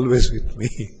Krishna is always with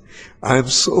me. I am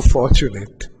so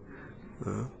fortunate.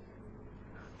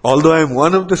 Although I am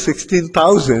one of the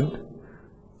 16,000,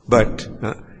 but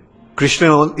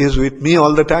Krishna is with me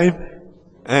all the time,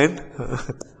 and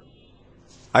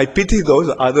I pity those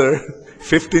other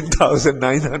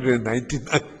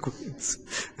 15,999 queens.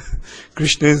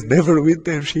 Krishna is never with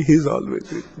them, she is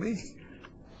always with me.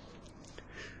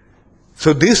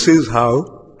 So this is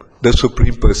how the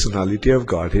Supreme Personality of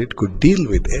Godhead could deal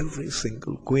with every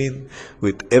single queen,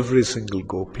 with every single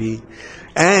gopi.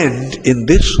 And in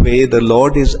this way, the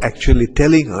Lord is actually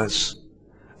telling us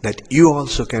that you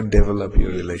also can develop your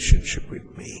relationship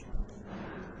with me.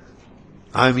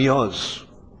 I'm yours.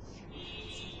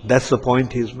 That's the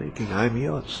point he's making. I'm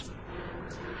yours.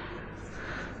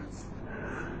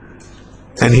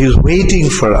 And he's waiting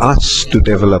for us to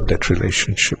develop that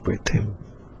relationship with him.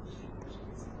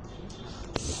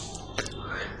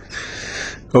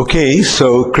 Okay,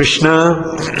 so Krishna,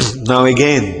 now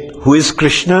again, who is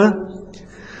Krishna?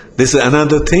 This is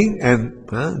another thing, and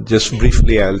just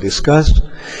briefly I'll discuss.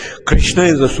 Krishna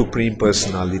is the Supreme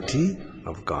Personality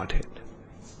of Godhead.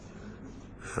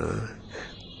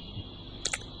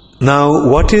 Now,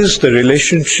 what is the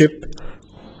relationship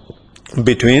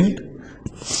between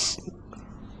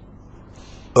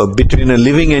a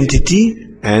living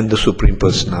entity and the Supreme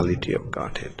Personality of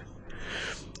Godhead?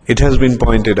 It has been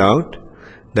pointed out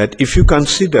that if you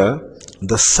consider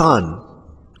the sun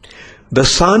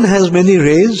has many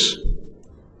rays.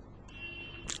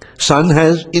 Sun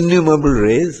has innumerable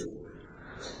rays.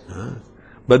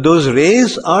 But those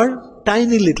rays are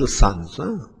tiny little suns.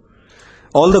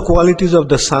 All the qualities of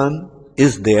the sun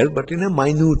is there, but in a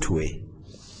minute way.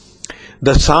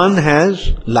 The sun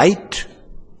has light.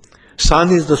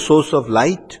 Sun is the source of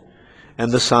light,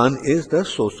 and the sun is the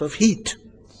source of heat.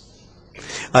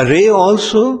 A ray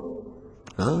also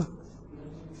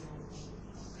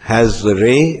has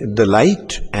the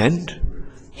light and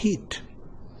heat.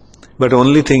 But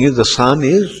only thing is the sun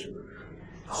is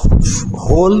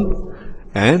whole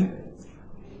and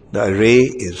the ray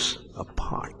is a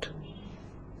part.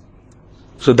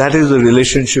 So that is the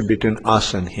relationship between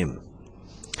us and him.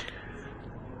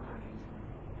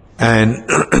 And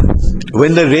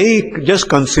when the ray, just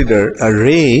consider, a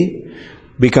ray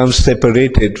becomes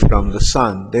separated from the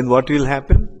sun, then what will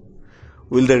happen?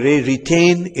 Will the ray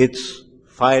retain its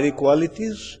fiery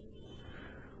qualities?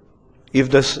 If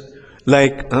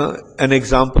an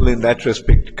example in that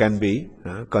respect can be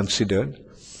considered,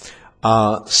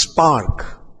 a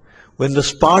spark. When the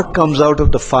spark comes out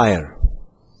of the fire,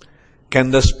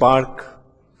 can the spark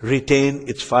retain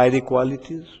its fiery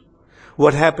qualities?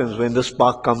 What happens when the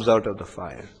spark comes out of the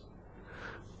fire?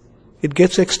 It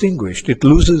gets extinguished. It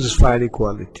loses its fiery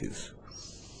qualities.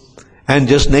 And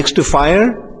just next to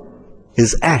fire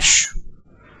is ash.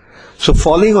 So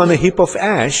falling on a heap of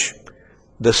ash,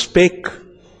 the speck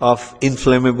of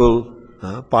inflammable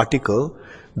particle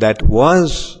that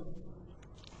was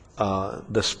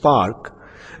the spark,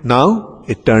 now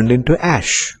it turned into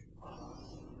ash.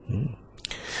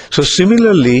 So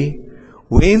similarly,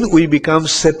 when we become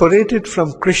separated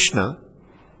from Krishna,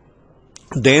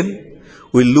 then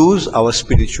we lose our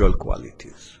spiritual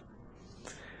qualities.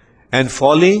 And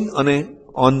falling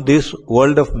on this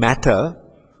world of matter,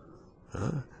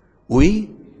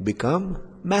 we become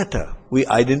matter. We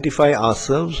identify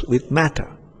ourselves with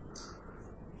matter.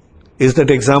 Is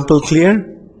that example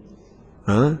clear?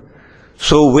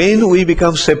 So when we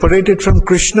become separated from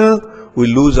Krishna, we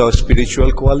lose our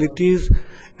spiritual qualities,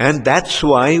 and that's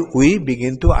why we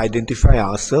begin to identify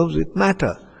ourselves with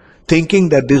matter, thinking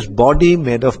that this body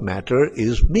made of matter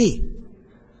is me.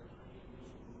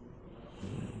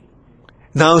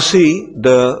 Now see,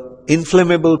 the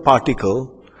inflammable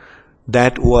particle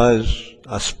that was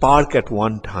a spark at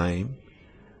one time,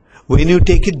 when you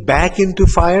take it back into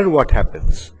fire, what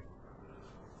happens?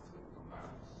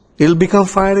 It'll become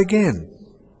fire again.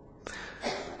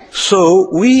 So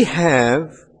we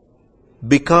have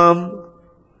become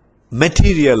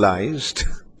materialized.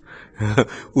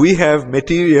 We have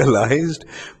materialized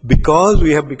because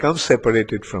we have become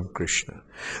separated from Krishna.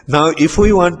 Now if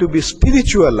we want to be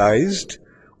spiritualized,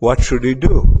 what should we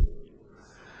do?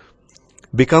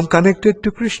 Become connected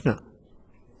to Krishna.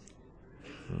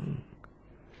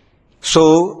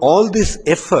 So all these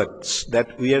efforts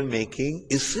that we are making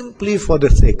is simply for the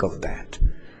sake of that.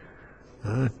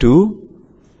 To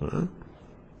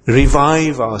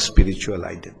revive our spiritual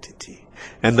identity.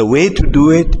 And the way to do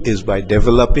it is by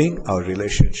developing our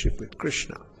relationship with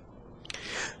Krishna.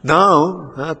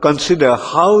 Now, consider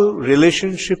how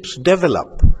relationships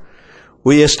develop.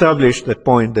 We established that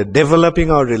point, that developing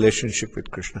our relationship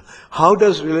with Krishna. How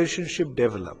does relationship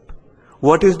develop?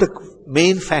 What is the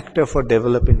main factor for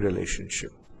developing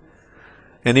relationship?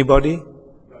 Anybody?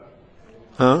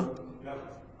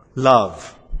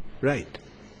 Love. Right.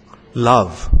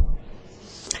 Love.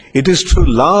 It is through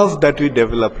love that we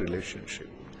develop relationship.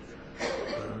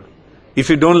 If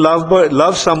you don't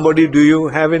love somebody, do you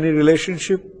have any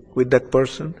relationship with that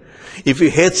person? If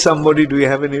you hate somebody, do you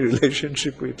have any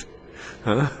relationship with?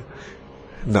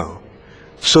 No.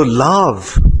 So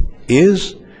love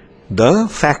is the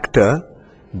factor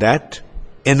that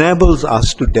enables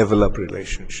us to develop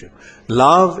relationship.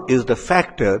 Love is the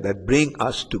factor that brings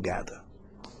us together.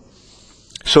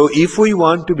 So if we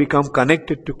want to become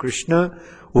connected to Krishna,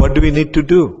 what do we need to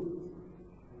do?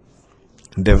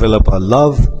 Develop our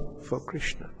love for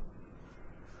Krishna.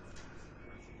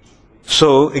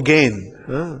 So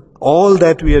again, all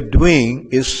that we are doing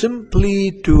is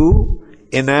simply to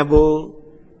enable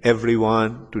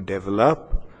everyone to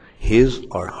develop his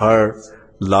or her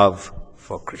love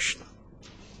for Krishna.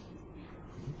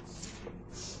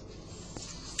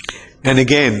 And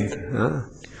again,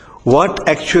 what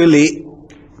actually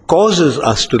causes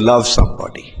us to love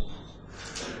somebody?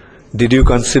 Did you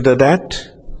consider that?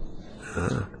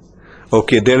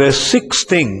 Okay, there are 6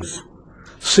 things,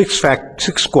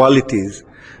 6 qualities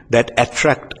that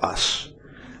attract us.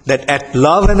 That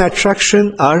love and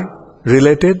attraction are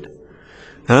related.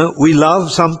 We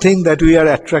love something that we are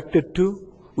attracted to.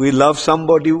 We love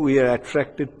somebody we are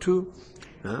attracted to.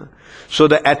 So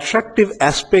the attractive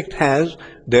aspect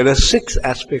there are 6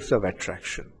 aspects of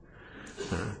attraction.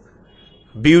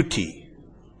 Beauty.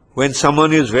 When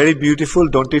someone is very beautiful,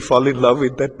 don't we fall in love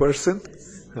with that person?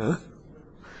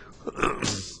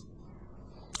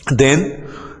 Then,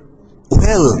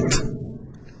 wealth.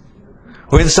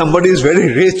 When somebody is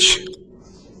very rich,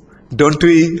 don't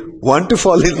we want to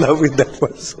fall in love with that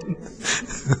person?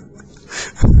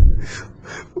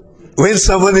 When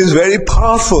someone is very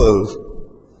powerful,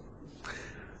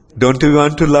 don't we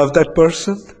want to love that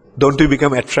person? Don't we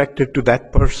become attracted to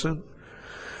that person?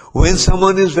 When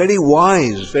someone is very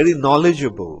wise, very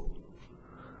knowledgeable,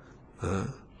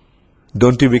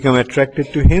 don't you become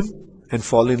attracted to him and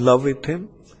fall in love with him?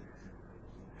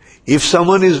 If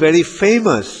someone is very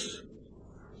famous,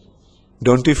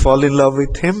 don't you fall in love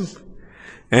with him?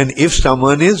 And if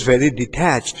someone is very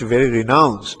detached, very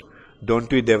renounced,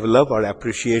 don't we develop our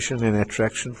appreciation and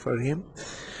attraction for him?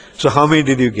 So how many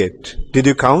did you get? Did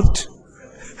you count?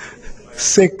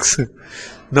 6.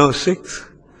 No, 6.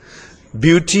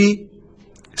 Beauty,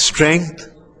 strength,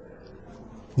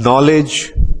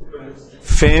 knowledge,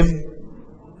 fame,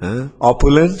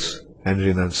 opulence, and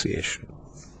renunciation.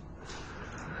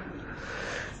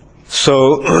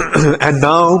 So, and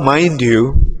now, mind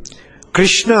you,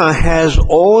 Krishna has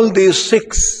all these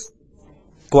 6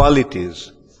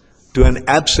 qualities to an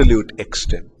absolute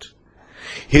extent.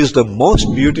 He is the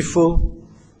most beautiful,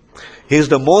 He is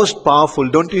the most powerful.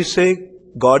 Don't you say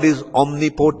God is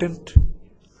omnipotent?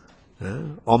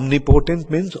 Omnipotent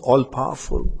means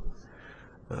all-powerful.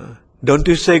 Don't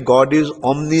you say God is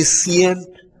omniscient?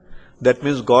 That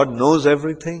means God knows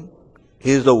everything.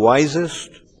 He is the wisest.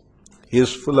 He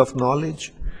is full of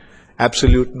knowledge,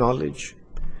 absolute knowledge.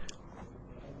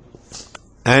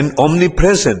 And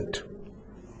omnipresent.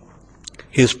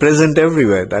 He is present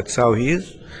everywhere. That's how He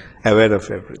is aware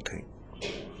of everything.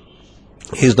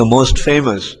 He is the most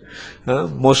famous.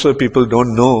 Most of the people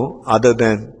don't know, other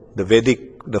than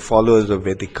the followers of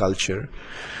Vedic culture,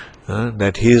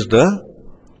 that He is the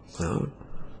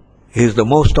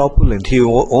most opulent. He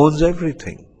owns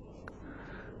everything.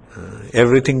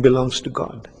 Everything belongs to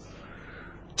God.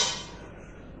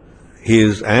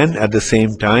 And at the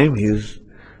same time, He is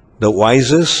the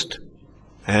wisest,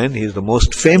 and He is the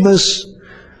most famous,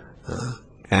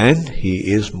 and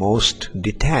He is most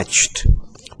detached,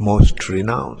 most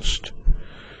renounced.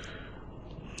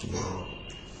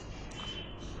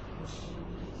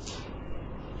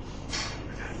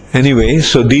 Anyway,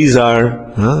 so these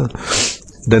are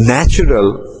the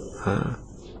natural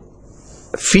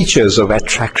features of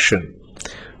attraction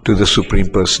to the Supreme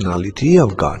Personality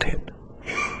of Godhead.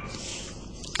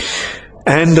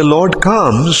 And the Lord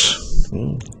comes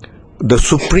the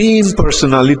Supreme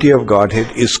Personality of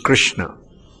Godhead is Krishna.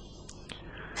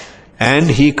 And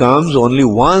he comes only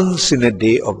once in a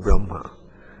day of Brahma.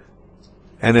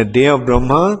 And a day of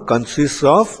Brahma consists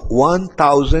of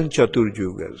 1000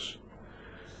 Chaturjugas.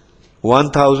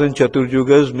 1000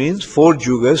 Chaturjugas means 4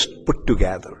 Jugas put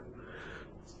together.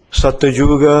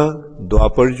 Satyajuga,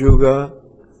 Dwapar Juga,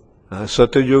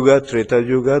 Satyajuga, Treta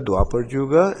Juga, Dwapar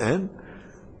Juga and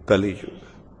Kali Juga.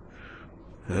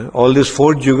 All these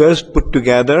 4 Jugas put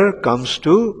together comes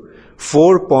to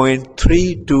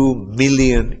 4.32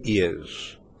 million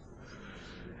years.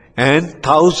 And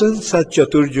 1000 such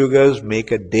Chaturjugas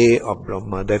make a day of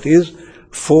Brahma. That is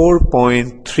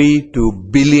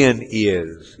 4.32 billion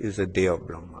years is a day of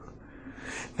Brahma.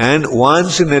 And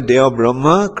once in a day of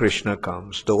Brahma, Krishna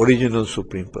comes, the original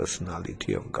Supreme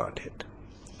Personality of Godhead.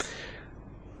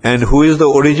 And who is the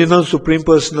original Supreme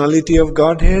Personality of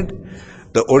Godhead?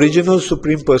 The original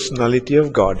Supreme Personality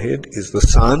of Godhead is the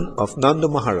son of Nanda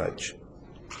Maharaj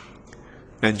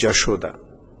and Jashoda.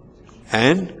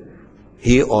 And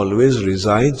he always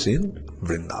resides in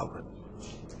Vrindavan.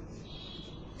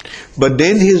 But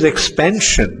then his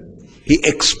expansion, he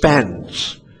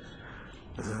expands.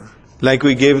 Like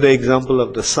we gave the example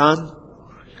of the sun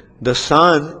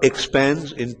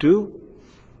expands into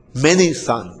many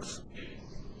suns.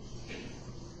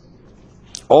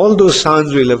 All those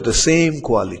suns will have the same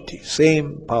quality,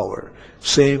 same power,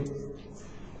 same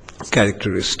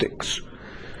characteristics.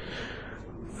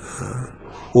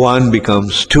 One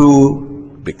becomes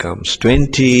 2, becomes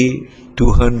 20,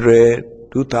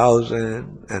 200,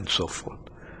 2000 and so forth.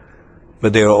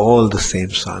 But they are all the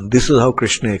same sun. This is how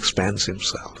Krishna expands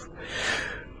himself.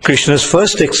 Krishna's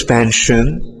first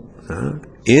expansion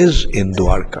is in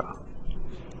Dwarka.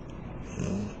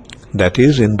 That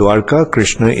is, in Dwarka,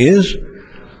 Krishna is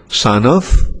son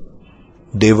of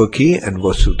Devaki and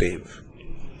Vasudeva.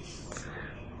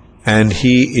 And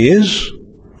he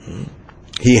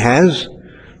has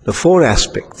the 4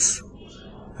 aspects,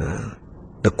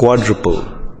 the quadruple,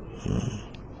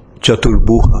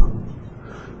 Chaturbuha,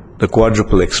 the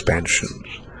quadruple expansions.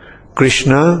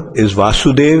 Krishna is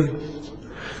Vasudeva,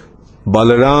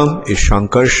 Balaram is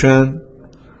Shankarshan,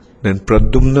 then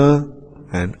Pradyumna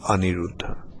and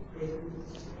Aniruddha.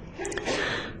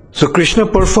 So Krishna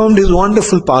performed his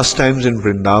wonderful pastimes in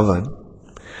Vrindavan.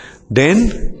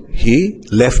 Then he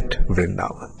left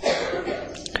Vrindavan.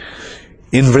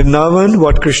 In Vrindavan,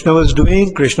 what Krishna was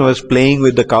doing? Krishna was playing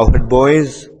with the cowherd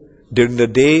boys during the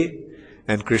day,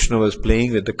 and Krishna was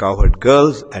playing with the cowherd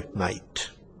girls at night.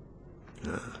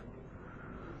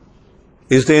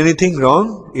 Is there anything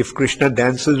wrong if Krishna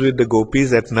dances with the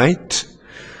gopis at night?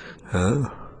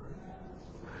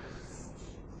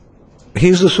 He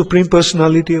is the Supreme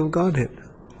Personality of Godhead.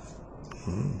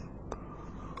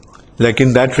 Like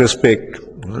in that respect,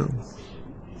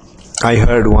 I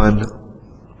heard one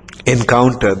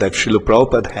encounter that Srila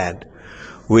Prabhupada had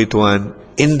with one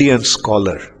Indian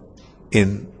scholar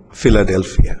in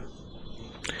Philadelphia.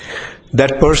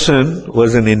 That person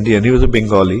was an Indian, he was a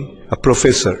Bengali, a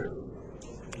professor.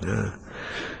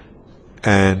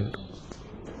 And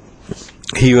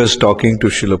he was talking to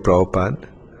Srila Prabhupada,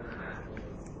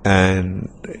 and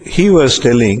he was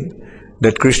telling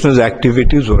that Krishna's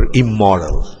activities were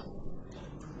immoral.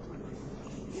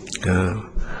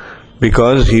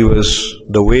 Because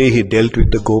the way he dealt with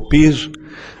the gopis,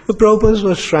 the Prabhupada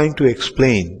was trying to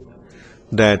explain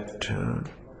that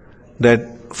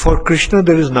for Krishna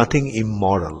there is nothing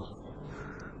immoral.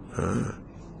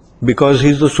 Because he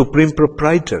is the supreme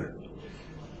proprietor.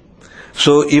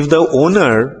 So if the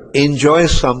owner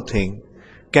enjoys something,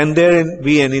 can there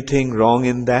be anything wrong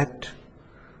in that?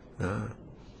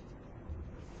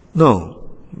 No,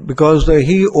 because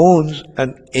he owns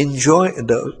and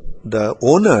the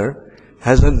owner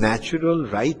has a natural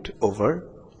right over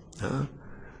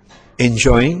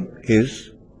enjoying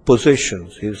his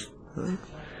possessions.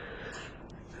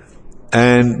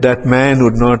 And that man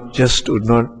would not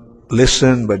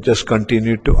listen, but just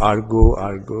continued to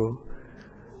argue.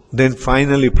 Then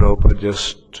finally Prabhupada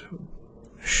just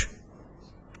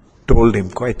told him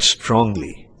quite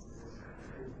strongly,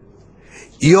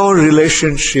 your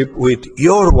relationship with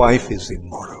your wife is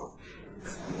immoral.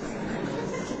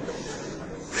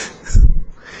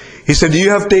 He said, you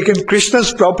have taken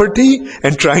Krishna's property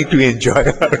and trying to enjoy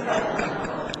her.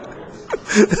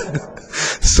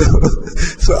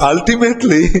 So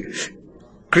ultimately,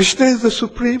 Krishna is the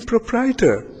supreme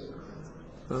proprietor.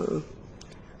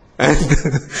 And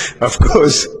of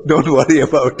course, don't worry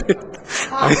about it.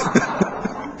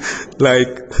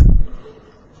 Like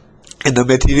in the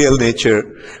material nature,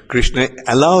 Krishna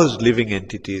allows living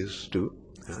entities to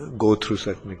go through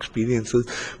certain experiences.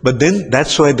 But then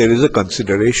that's why there is a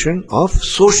consideration of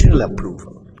social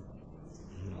approval.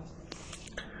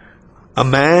 A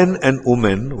man and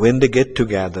woman, when they get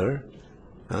together,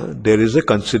 there is a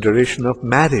consideration of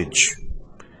marriage.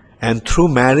 And through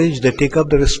marriage, they take up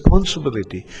the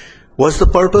responsibility. What's the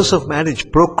purpose of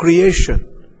marriage? Procreation.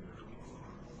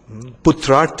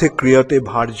 Putrarthe kriyate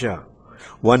bharja.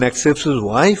 One accepts his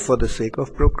wife for the sake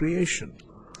of procreation.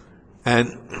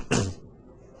 And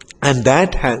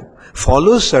that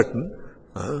follows certain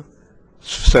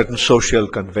social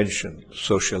convention,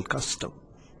 social custom.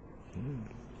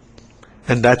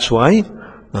 And that's why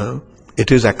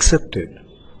it is accepted.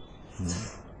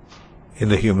 In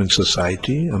the human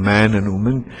society, a man and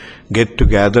woman get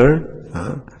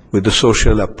together with the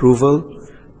social approval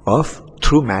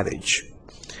through marriage.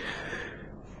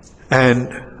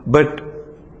 But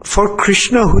for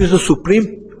Krishna, who is the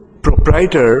supreme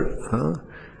proprietor,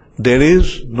 there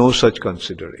is no such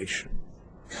consideration.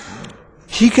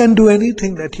 He can do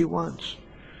anything that he wants.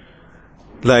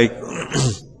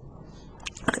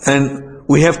 And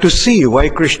we have to see why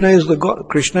Krishna is God.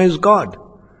 Krishna is God.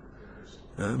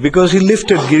 Because he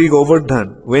lifted Giri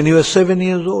Govardhan when he was 7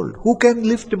 years old. Who can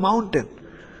lift a mountain?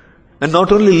 And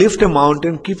not only lift a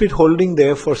mountain, keep it holding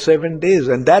there for 7 days,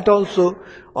 and that also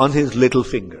on his little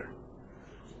finger.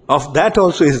 Of that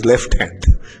also his left hand.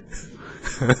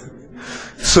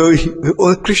 So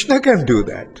Krishna can do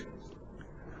that.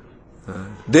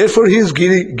 Therefore he is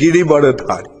Giri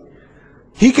Baradhari.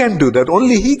 He can do that.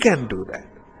 Only he can do that.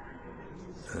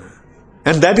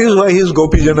 And that is why he is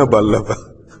Gopijana Ballabha.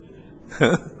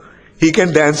 He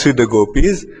can dance with the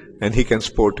gopis and he can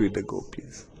sport with the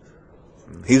gopis.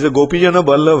 He's a Gopijana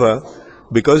Ballabha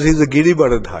because he's a Giri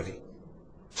Baradhari.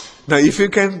 Now if you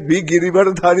can be Giri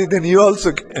Baradhari, then you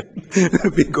also can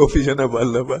be Gopijana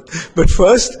Ballabha. But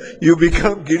first you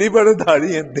become Giri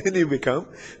Baradhari and then you become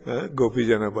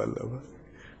Gopijana Ballabha.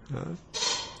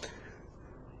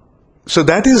 So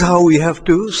that is how we have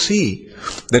to see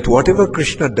that whatever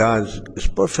Krishna does is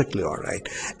perfectly alright.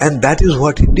 And that is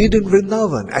what he did in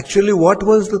Vrindavan. Actually, what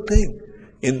was the thing?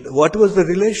 What was the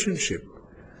relationship?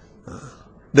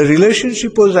 The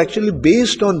relationship was actually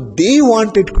based on they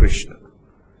wanted Krishna.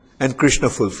 And Krishna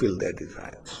fulfilled their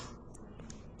desires.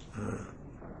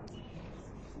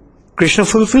 Krishna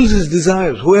fulfills his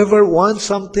desires. Whoever wants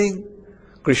something,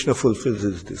 Krishna fulfills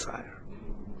his desire.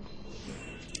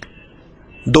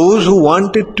 Those who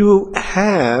wanted to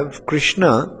have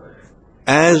Krishna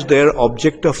as their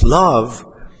object of love,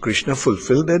 Krishna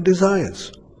fulfilled their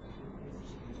desires.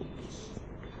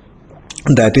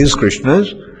 That is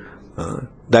Krishna's,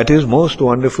 that is most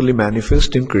wonderfully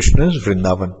manifest in Krishna's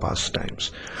Vrindavan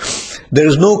pastimes. There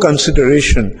is no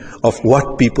consideration of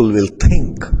what people will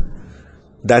think.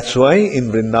 That's why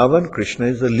in Vrindavan, Krishna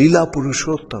is the Leela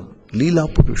Purushottam. Leela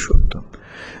Purushottam.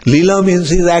 Leela means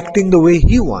he's acting the way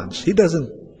he wants. He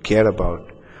doesn't care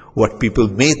about what people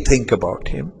may think about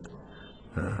him.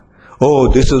 Oh,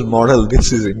 this is moral,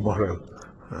 this is immoral.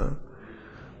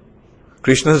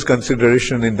 Krishna's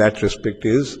consideration in that respect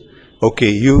is, okay,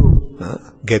 you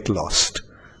get lost.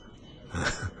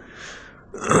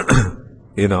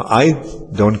 I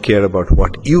don't care about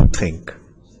what you think.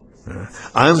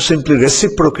 I am simply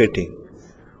reciprocating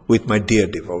with my dear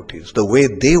devotees. The way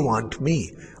they want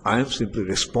me, I am simply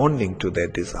responding to their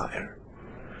desire.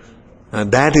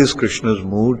 And that is Krishna's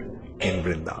mood in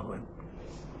Vrindavan.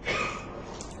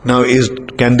 Now,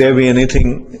 can there be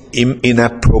anything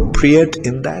inappropriate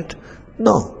in that?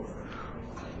 No.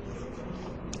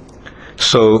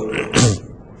 So,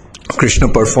 Krishna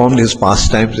performed his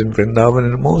pastimes in Vrindavan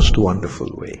in a most wonderful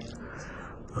way.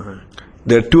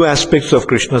 There are two aspects of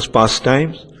Krishna's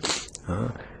pastimes.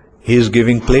 He is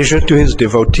giving pleasure to his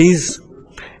devotees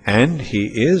and he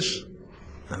is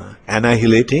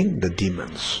annihilating the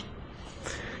demons.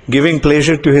 Giving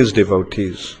pleasure to his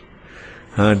devotees.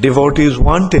 Devotees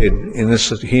wanted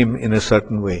him in a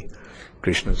certain way.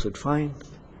 Krishna said, fine.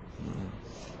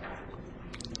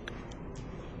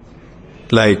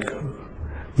 Like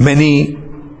many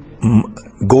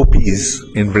gopis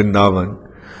in Vrindavan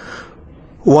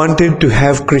wanted to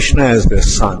have Krishna as their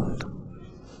son.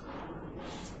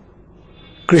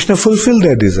 Krishna fulfilled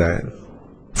their desire.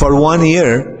 For 1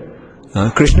 year,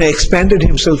 Krishna expanded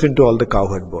himself into all the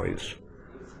cowherd boys.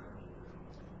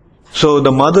 So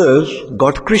the mothers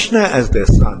got Krishna as their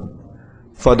son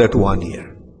for that 1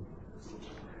 year.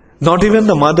 Not even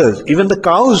the mothers, even the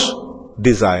cows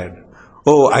desired,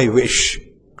 oh, I wish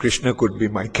Krishna could be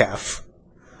my calf.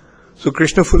 So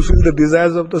Krishna fulfilled the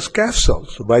desires of those calves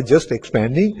also by just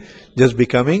expanding, just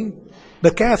becoming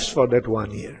the calves for that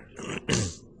 1 year.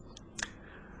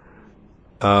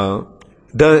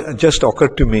 just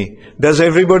occurred to me. Does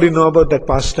everybody know about that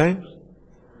pastime?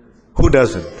 Who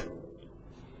doesn't?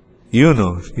 You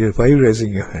know. Why are you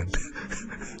raising your hand?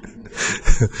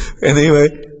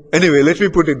 Anyway, let me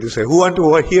put it this way. Who want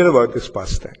to hear about this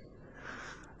pastime?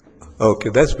 Okay,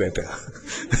 that's better.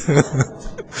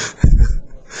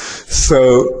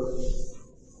 So,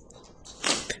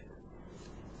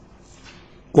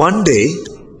 one day,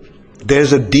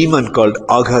 there's a demon called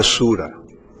Aghasura,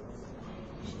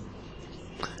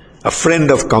 a friend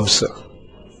of Kamsa,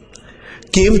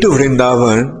 came to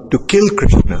Vrindavan to kill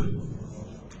Krishna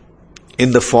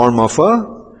in the form of a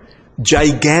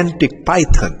gigantic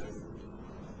python.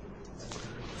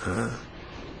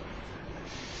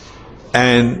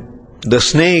 And the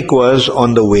snake was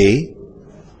on the way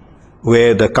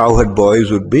where the cowherd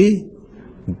boys would be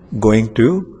going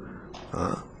to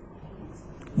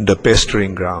the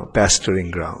pasturing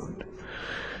ground.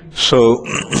 So,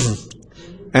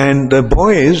 and the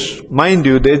boys, mind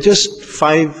you, they're just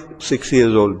 5-6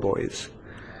 years old boys.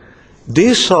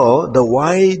 They saw the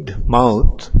wide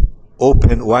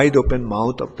open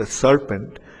mouth of the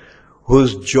serpent,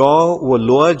 whose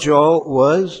lower jaw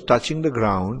was touching the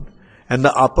ground and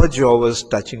the upper jaw was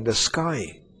touching the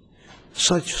sky.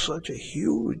 Such a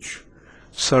huge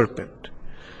serpent.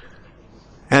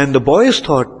 And the boys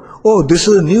thought, oh, this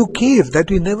is a new cave that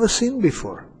we never seen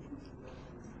before.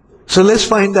 So let's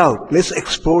find out. Let's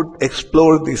explore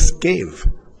this cave.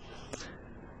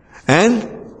 And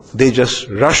they just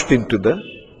rushed into the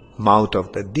mouth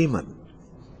of the demon.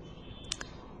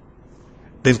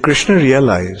 Then Krishna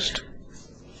realized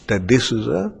that this is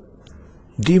a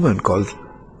demon called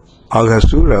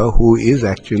Aghasura, who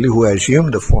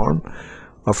assumed the form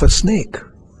of a snake.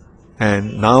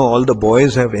 And now all the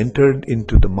boys have entered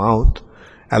into the mouth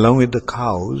along with the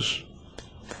cows.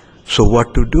 So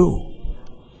what to do?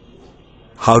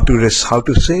 How to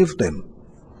save them?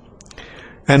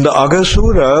 And the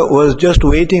Aghasura was just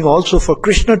waiting also for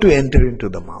Krishna to enter into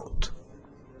the mouth.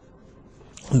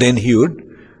 Then he would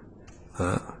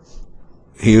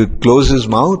close his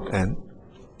mouth and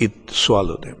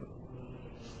swallow them,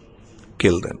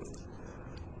 kill them.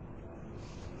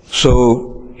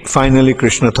 So finally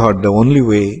Krishna thought the only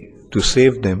way to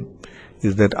save them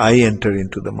is that I enter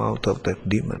into the mouth of that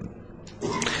demon.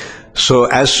 So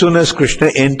as soon as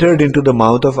Krishna entered into the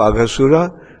mouth of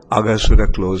Aghasura,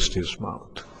 Aghasura closed his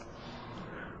mouth.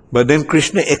 But then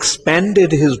Krishna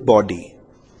expanded his body.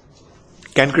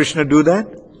 Can Krishna do that?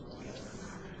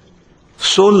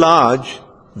 So large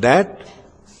that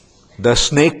the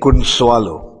snake couldn't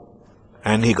swallow,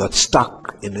 and he got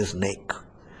stuck in his neck.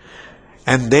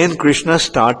 And then Krishna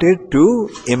started to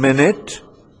emanate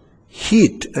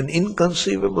heat, an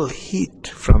inconceivable heat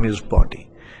from his body.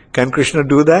 Can Krishna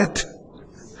do that?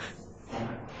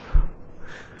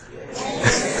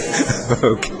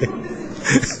 Okay.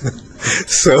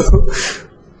 So,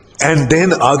 and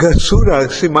then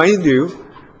Aghasura, see, mind you,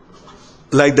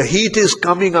 like the heat is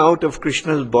coming out of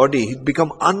Krishna's body, it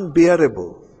become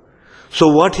unbearable. So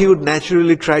what he would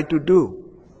naturally try to do?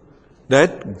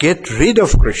 That get rid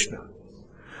of Krishna.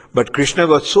 But Krishna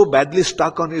got so badly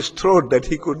stuck on his throat that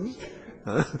he couldn't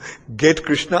get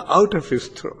Krishna out of his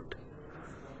throat.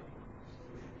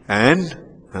 And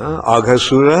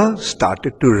Aghasura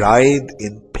started to writhe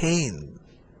in pain,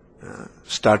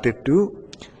 started to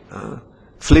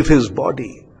flip his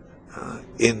body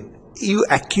in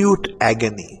acute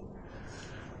agony.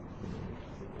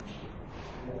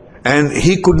 And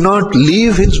he could not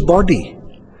leave his body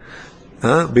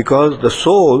because the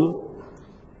soul,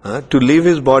 to leave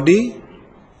his body,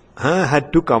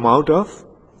 had to come out of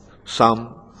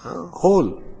some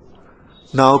hole.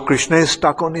 Now Krishna is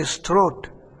stuck on his throat.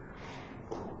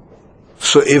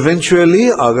 So eventually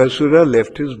Aghasura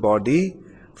left his body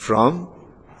from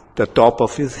the top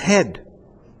of his head.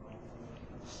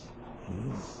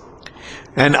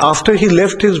 And after he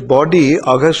left his body,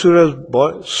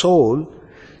 Aghasura's soul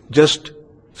just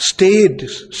stayed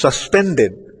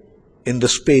suspended in the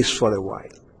space for a while,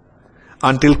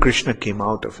 until Krishna came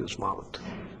out of his mouth.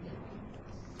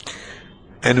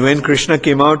 And when Krishna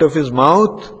came out of his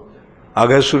mouth,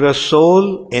 Aghasura's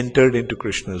soul entered into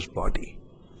Krishna's body.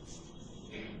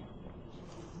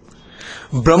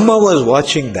 Brahma was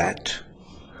watching that,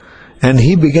 and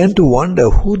he began to wonder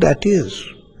who that is.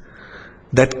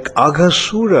 That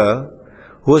Aghasura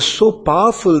was so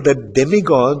powerful that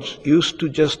demigods used to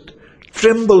just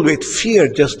tremble with fear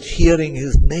just hearing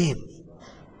his name.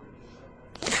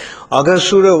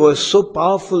 Aghasura was so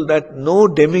powerful that no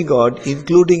demigod,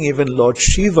 including even Lord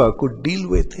Shiva, could deal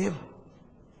with him.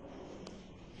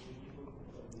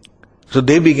 So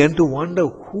they began to wonder,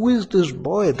 who is this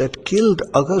boy that killed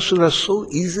Aghasura so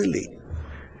easily?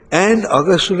 And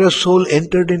Aghasura's soul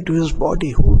entered into his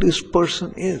body. Who this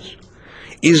person is?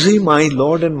 Is he my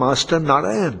Lord and Master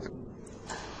Narayan?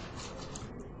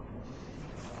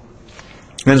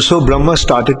 And so Brahma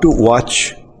started to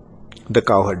watch the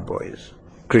cowherd boys,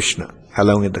 Krishna,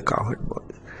 along with the cowherd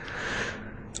boys.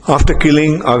 After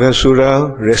killing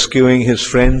Aghasura, rescuing his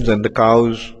friends and the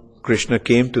cows, Krishna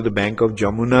came to the bank of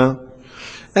Jamuna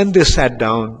and they sat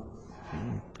down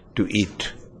to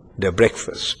eat their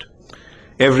breakfast.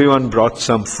 Everyone brought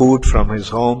some food from his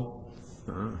home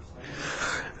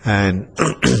and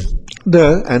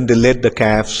they led the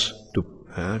calves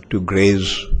to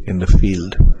graze in the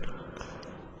field.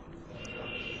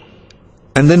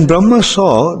 And then Brahma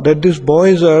saw that these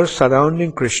boys are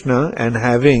surrounding Krishna and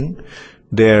having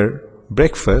their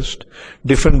breakfast.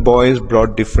 Different boys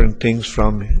brought different things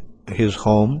from his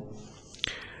home,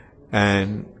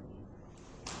 and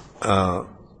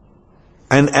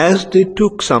as they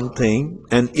took something,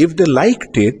 and if they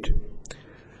liked it,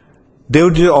 they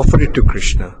would offer it to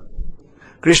Krishna.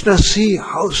 Krishna, see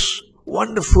how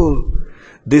wonderful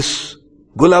this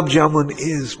gulab jamun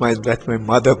is that my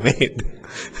mother made.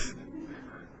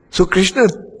 So Krishna,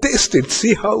 taste it,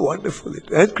 see how wonderful it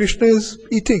is. And Krishna is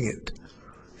eating it.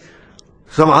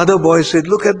 Some other boy said,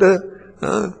 look at the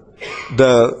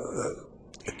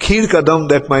kheer kadam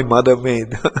that my mother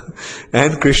made.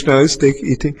 And Krishna is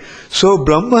eating. So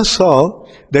Brahma saw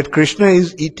that Krishna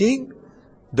is eating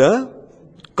the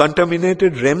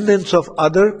contaminated remnants of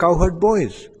other cowherd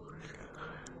boys,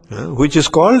 which is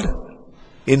called,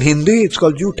 in Hindi, it's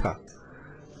called jutha.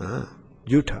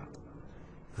 Jutha.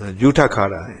 Jutha kha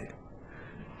raha hai.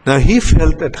 Now he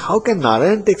felt that how can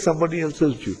Narayan take somebody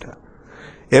else's jutha?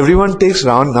 Everyone takes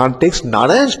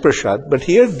Narayan's prasad, but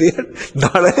here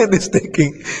Narayan is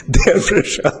taking their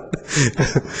prasad.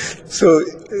 So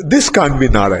this can't be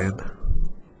Narayan.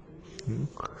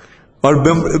 Or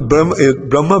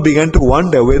Brahma began to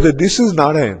wonder whether this is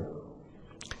Narayan.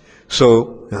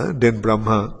 So then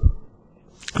Brahma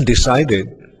decided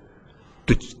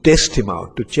to test him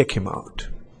out, to check him out.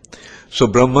 So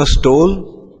Brahma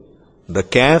stole the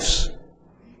calves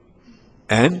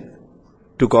and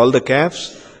took all the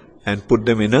calves and put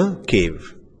them in a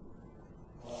cave.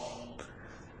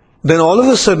 Then all of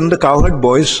a sudden the cowherd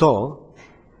boys saw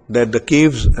that the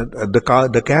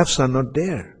calves are not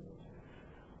there.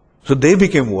 So they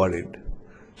became worried.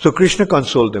 So Krishna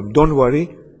consoled them, don't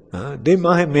worry, they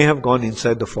may have gone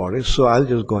inside the forest, so I'll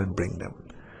just go and bring them.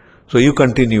 So you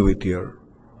continue with your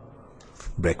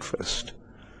breakfast.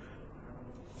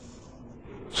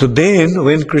 So then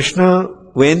when Krishna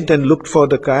went and looked for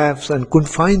the calves and couldn't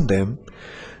find them,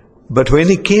 but when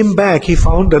he came back, he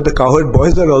found that the cowherd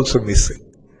boys are also missing.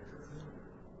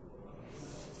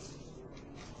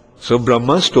 So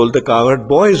Brahma stole the cowherd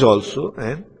boys also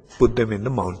and put them in the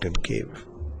mountain cave.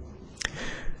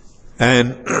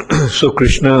 And so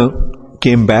Krishna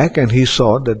came back and he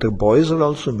saw that the boys are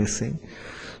also missing.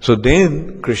 So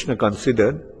then Krishna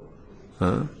considered,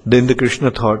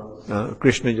 Krishna thought,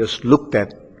 Krishna just looked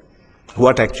at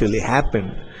what actually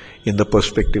happened in the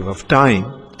perspective of time,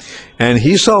 and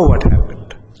he saw what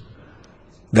happened.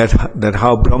 That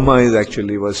how Brahma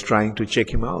was trying to check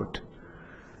him out,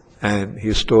 and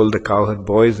he stole the cowherd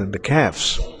boys and the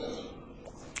calves.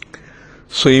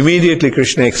 So immediately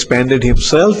Krishna expanded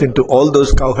himself into all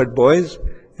those cowherd boys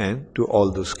and to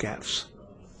all those calves.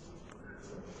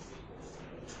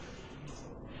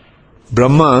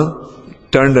 Brahma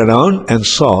turned around and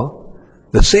saw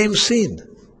the same scene.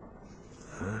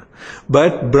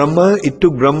 But it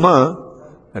took Brahma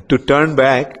to turn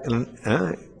back and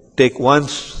take 1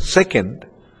 second.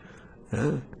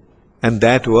 And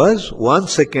that was 1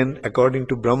 second, according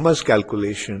to Brahma's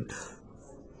calculation,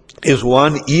 is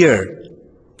 1 year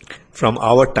from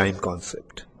our time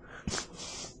concept.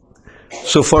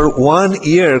 So for 1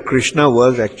 year, Krishna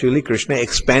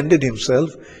expanded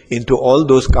himself into all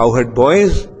those cowherd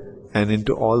boys and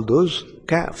into all those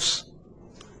calves.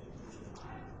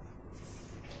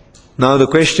 Now the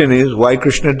question is, why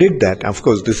Krishna did that? Of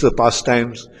course, this is the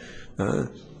pastimes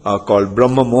are called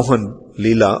Brahma Mohan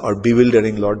Leela, or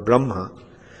bewildering Lord Brahma.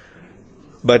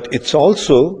 But it's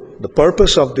also, the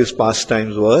purpose of this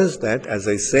pastimes was that, as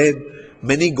I said,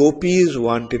 many gopis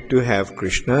wanted to have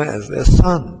Krishna as their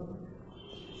son.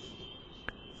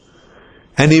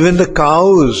 And even the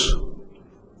cows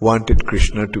wanted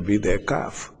Krishna to be their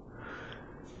calf.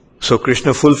 So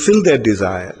Krishna fulfilled their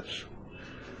desires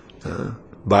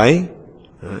by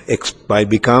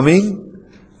becoming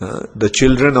the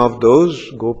children of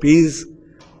those gopis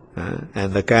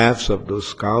and the calves of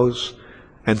those cows.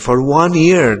 And for 1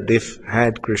 year they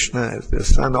had Krishna as their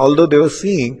son, although they were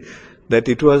seeing that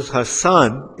it was her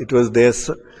son, it was their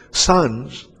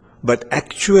sons, but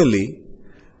actually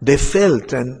they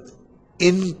felt an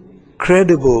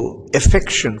incredible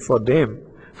affection for them,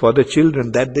 for the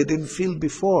children, that they didn't feel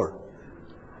before.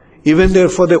 Even there,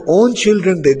 for their own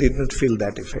children, they did not feel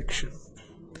that affection.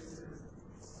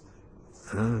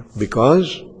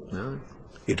 Because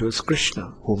it was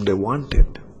Krishna whom they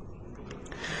wanted.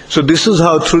 So this is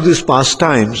how, through these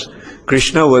pastimes,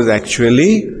 Krishna was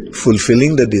actually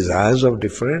fulfilling the desires of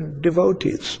different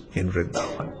devotees in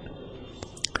Vrindavan.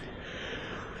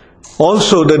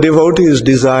 Also, the devotees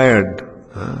desired.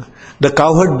 The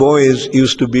cowherd boys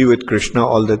used to be with Krishna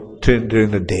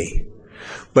during the day,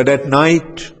 but at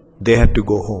night they had to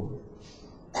go home.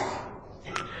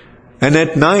 And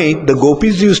at night the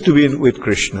gopis used to be with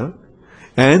Krishna,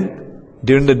 and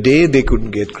during the day they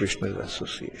couldn't get Krishna's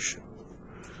association.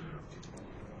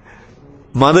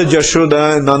 Mother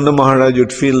Jashoda and Nanda Maharaj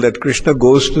would feel that Krishna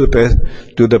goes with the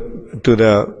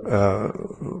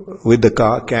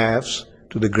calves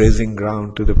to the grazing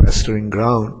ground, to the pasturing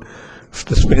ground,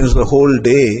 spends the whole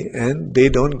day, and they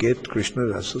don't get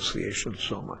Krishna's association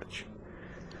so much.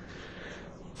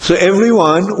 So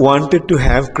everyone wanted to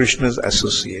have Krishna's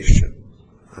association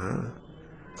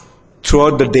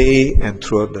throughout the day and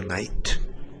throughout the night.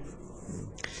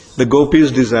 The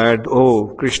gopis desired,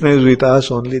 Krishna is with us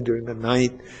only during the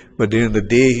night, but during the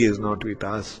day he is not with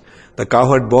us. The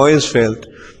cowherd boys felt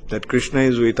that Krishna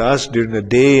is with us during the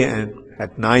day, and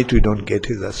at night we don't get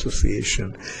his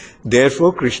association.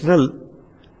 Therefore Krishna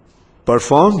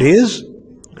performed his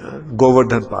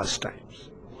Govardhan pastimes.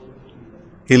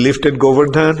 He lifted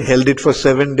Govardhan, held it for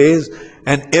 7 days,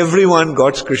 and everyone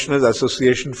got Krishna's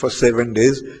association for 7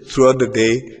 days, throughout the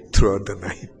day, throughout the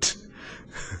night.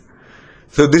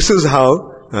 So this is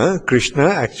how Krishna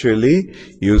actually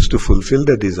used to fulfill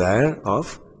the desire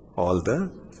of all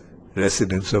the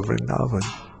residents of Vrindavan.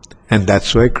 And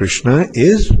that's why Krishna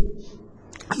is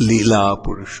Leela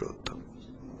Purushottam.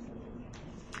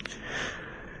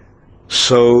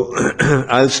 So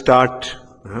I'll start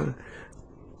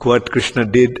what Krishna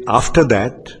did after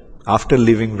that, after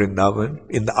leaving Vrindavan,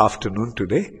 in the afternoon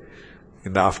today,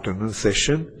 in the afternoon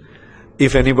session.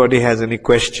 If anybody has any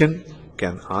question,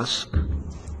 can ask.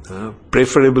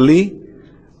 Preferably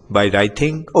by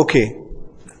writing. Okay.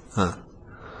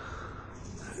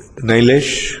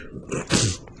 Nailesh.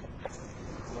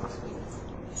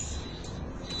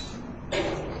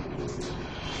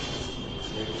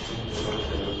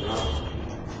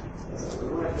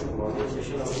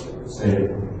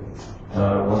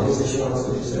 One session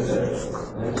also you said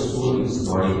that the soul is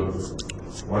body.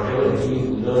 Whatever he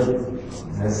learned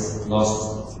has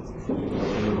lost.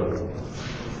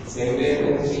 Same way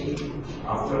when he,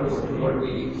 after what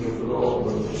we came to know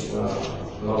about Krishna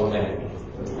long time,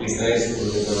 Krishna is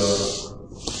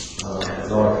the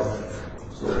Lord.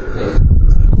 So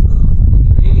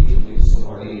he leaves the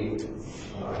body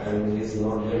and he is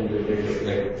not then related,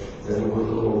 like then go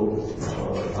to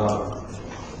Dham.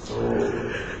 So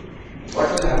what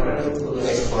will happen to the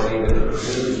next body?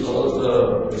 Will all the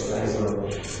Krishna is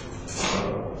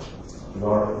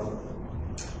Lord?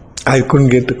 I couldn't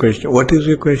get the question. What is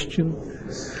your question?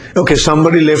 Okay,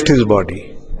 somebody left his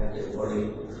body.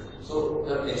 So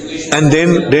the education. And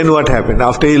then what happened?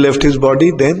 After he left his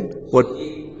body, then what?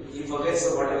 He forgets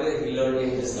whatever he learned in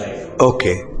his life.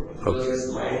 Okay. Because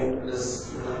his mind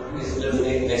is living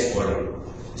in next body.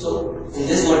 So in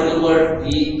this particular world,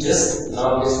 he just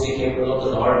now came to know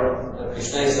the Lord.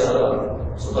 Krishna is a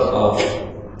superpower.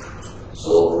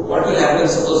 So what will happen?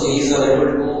 Suppose he is unable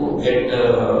to get to the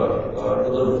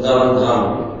Vrindavan Dham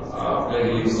after he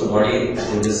leaves the body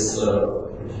in this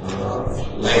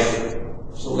life.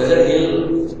 So whether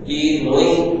he'll be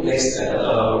knowing next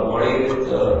body with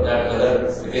that whether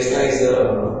Krishna is a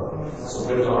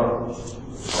supreme Lord,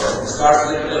 or starts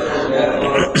with from there,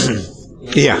 or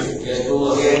Yeah. he has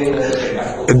to again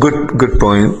back to. A good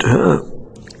point.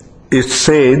 It's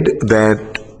said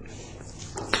that,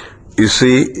 you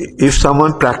see, if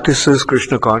someone practices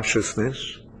Krishna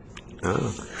consciousness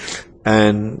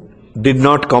and did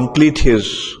not complete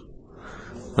his,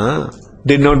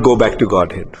 did not go back to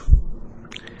Godhead,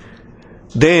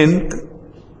 then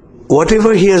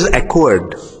whatever he has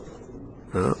acquired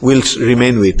will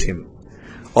remain with him.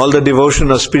 All the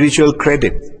devotion or spiritual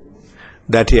credit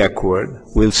that he acquired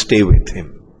will stay with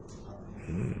him.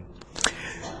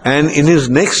 And in his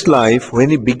next life, when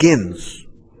he begins,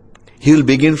 he will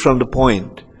begin from the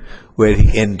point where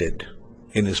he ended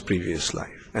in his previous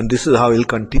life. And this is how he'll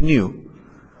continue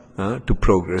to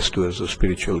progress towards the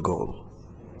spiritual goal.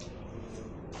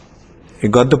 You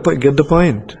get the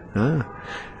point?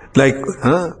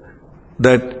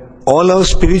 That all our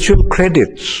spiritual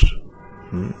credits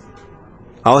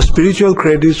Our spiritual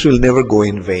credits will never go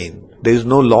in vain. There is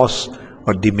no loss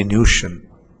or diminution.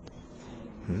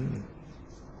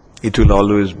 It will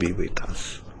always be with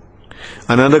us.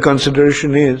 Another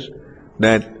consideration is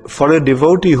that for a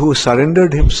devotee who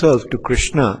surrendered himself to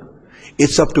Krishna,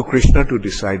 it's up to Krishna to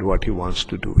decide what he wants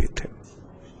to do with him.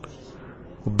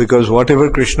 Because whatever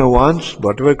Krishna wants,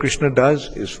 whatever Krishna does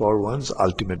is for one's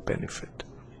ultimate benefit.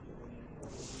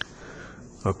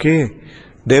 Okay?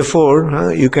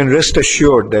 Therefore, you can rest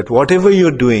assured that whatever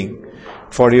you're doing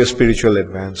for your spiritual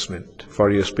advancement,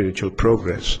 for your spiritual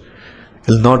progress,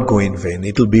 will not go in vain.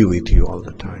 It will be with you all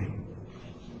the time.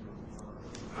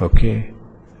 Okay?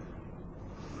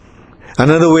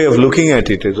 Another way of looking at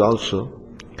it is also,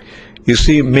 you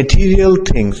see, material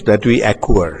things that we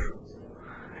acquire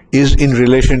is in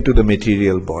relation to the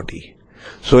material body.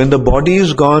 So when the body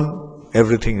is gone,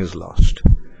 everything is lost.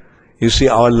 You see,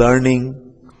 our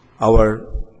learning, our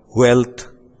wealth,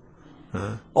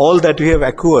 all that we have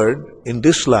acquired in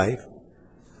this life,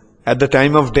 at the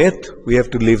time of death, we have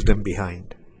to leave them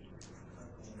behind.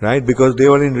 Right? Because they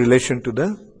were in relation to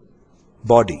the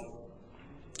body.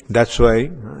 That's why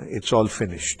it's all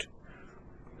finished.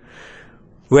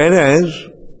 Whereas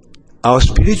our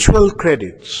spiritual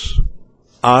credits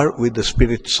are with the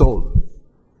spirit soul.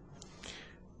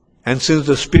 And since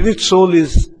the spirit soul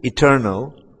is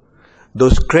eternal,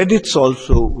 those credits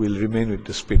also will remain with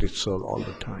the spirit soul all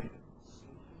the time.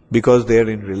 Because they are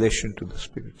in relation to the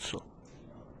spirit soul.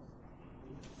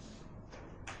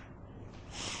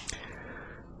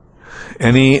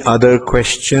 Any other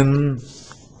question?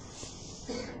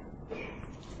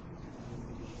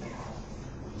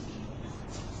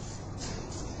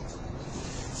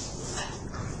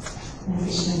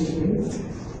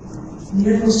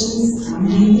 मेरा question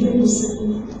मैं हिंदी में पूछ सकती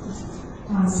हूँ?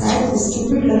 शायद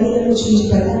stupid लगेगा, कुछ मुझे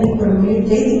पता नहीं, पर मैं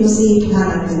कई दिनों से ये ख्याल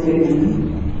रखते हुए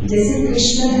में, जैसे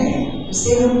कृष्ण है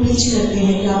उससे हम पीछ करते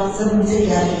हैं कि आप सब मुझे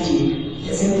प्यार कीजिए,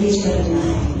 जैसे हम पीछ करते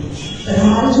हैं, पर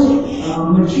हमारा जो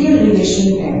मटेरियल रिलेशन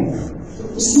है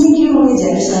उसमें क्यों हमें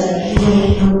जेलस आ जाता है कि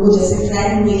हमको जैसे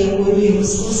फ्रेंड में या कोई भी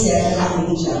उसको शेयर करना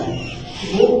नहीं चाहते,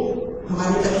 वो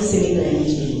हमारे पति से नहीं करनी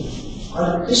चाहिए,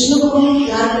 और कृष्ण को हम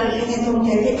प्यार करते हैं तो हम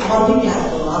कहते हैं और भी प्यार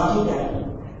करो, आप भी प्यार करो।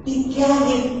 क्या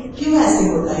ये क्यों ऐसे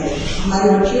होता है? हमारे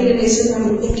मटेरियल रिलेशन में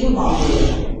इतने क्यों बाउंड होते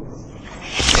हैं?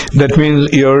 That means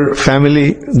your family,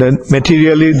 then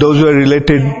materially those who are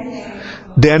related,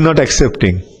 they are not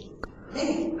accepting.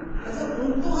 नहीं, मतलब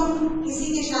उनको हम किसी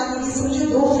के साथ में समझो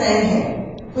दो फ्रेंड है,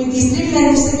 कोई तीसरी फ्रेंड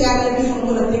उससे प्यार करती है,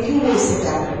 हमको लगता है क्यों वो उससे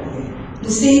प्यार करती है,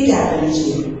 उससे ही प्यार करनी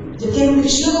चाहिए। जबकि हम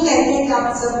कृष्ण को कहते हैं कि आप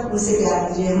सब उनसे प्यार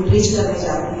कीजिए, हम प्रीच करने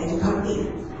जाते हैं जो भक्ति,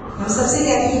 हम सबसे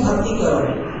कहते हैं भक्ति करो,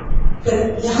 पर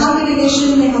यहाँ के रिलेशन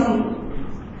में हम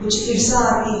कुछ ईर्षा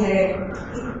आती है,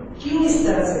 क्यों इस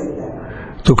तरह से होता है?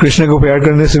 तो कृष्ण को प्यार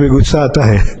करने से भी गुस्सा आता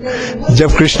है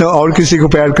जब कृष्ण और किसी को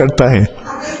प्यार करता है।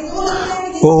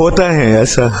 वो होता है,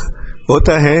 ऐसा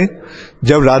होता है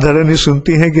जब राधा रानी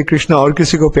सुनती है कि कृष्ण और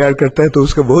किसी को प्यार करता है तो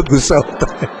उसका बहुत गुस्सा होता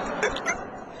है।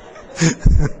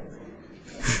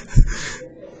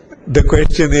 The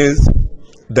question is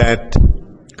that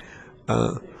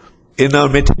in our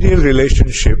material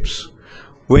relationships,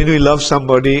 when we love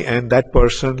somebody and that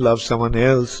person loves someone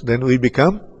else, then we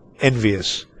become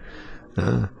envious.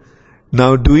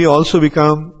 Now, do we also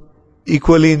become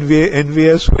equally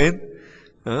envious when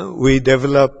we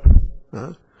develop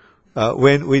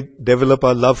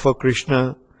our love for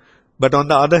Krishna? But on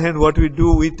the other hand, what we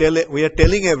do, we are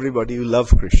telling everybody you love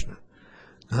Krishna.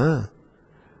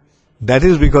 That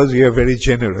is because you are very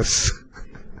generous.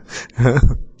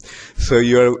 So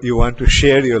you want to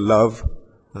share your love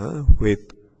with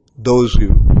those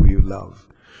who you love.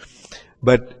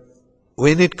 But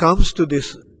when it comes to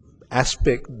this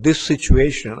aspect, this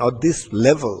situation or this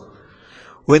level,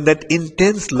 when that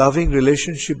intense loving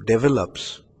relationship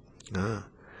develops,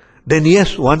 then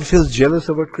yes, one feels jealous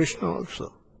about Krishna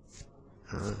also.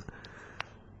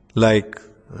 Like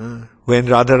when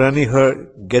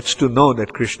Radharani gets to know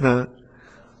that Krishna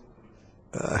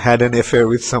had an affair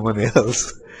with someone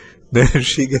else, then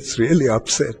she gets really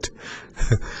upset.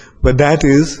 But that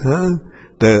is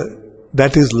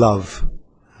that is love.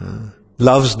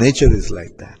 Love's nature is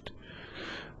like that.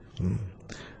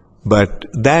 But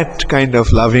that kind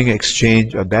of loving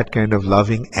exchange or that kind of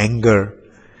loving anger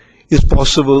is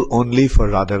possible only for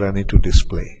Radharani to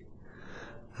display.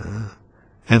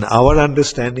 And our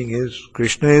understanding is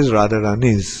Krishna is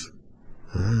Radharani's.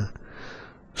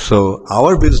 So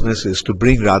our business is to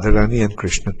bring Radharani and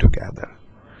Krishna together.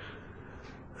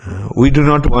 We do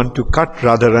not want to cut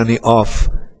Radharani off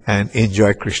and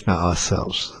enjoy Krishna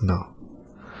ourselves. No.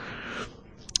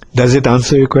 Does it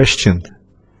answer your question?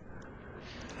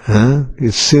 Huh?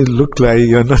 You still look like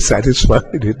you're not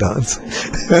satisfied with the answer.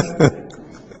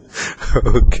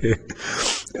 Okay.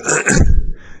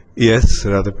 Yes,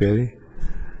 Radha Peri.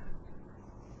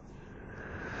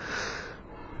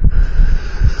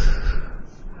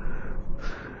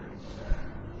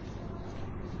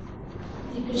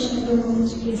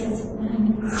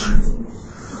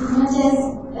 Much as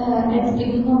at the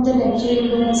beginning of the lecture you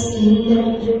were explaining that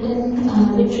written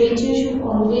literature should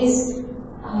always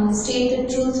state the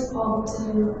truth of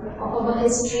our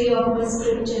history, of our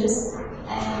scriptures.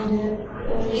 And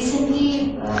recently,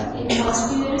 in the past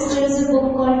few years, there is a book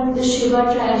called the Shiva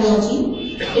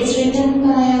Trilogy. It's written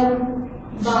by a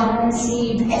Varanasi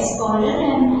scholar,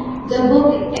 and the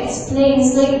book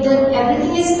explains like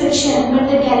everything is fiction, but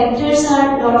the characters are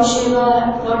Lord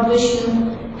Shiva, Lord Vishnu,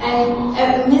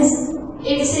 and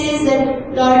it says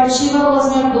that Lord Shiva was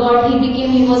not God,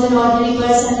 he was an ordinary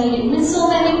person. He means so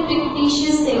many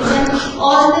fictitious things, and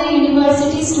all the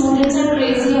university students are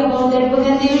crazy about that book,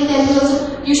 and they will tell you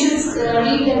also, you should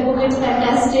read that book, it's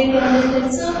fantastic, and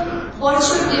this. So, what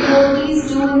should devotees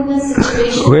do in this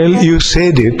situation? Well, you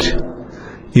said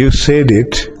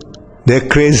it, they're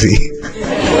crazy.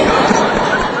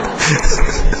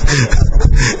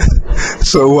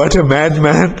 So what a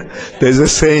madman, there's a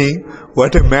saying,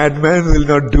 what a madman will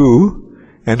not do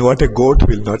and what a goat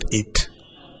will not eat.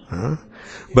 Huh?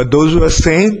 But those who are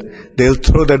sane, they'll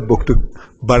throw that book to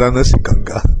Varanasi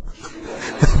Ganga.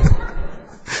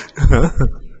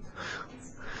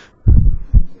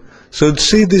 So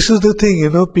see, this is the thing,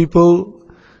 people,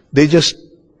 they just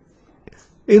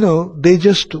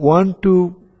want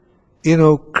to,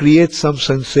 create some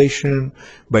sensation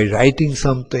by writing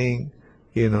something,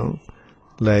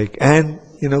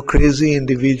 crazy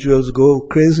individuals go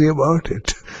crazy about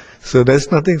it. So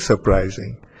there's nothing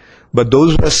surprising. But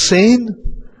those who are sane,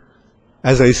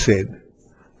 as I said,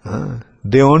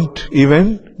 they won't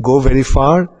even go very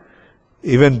far.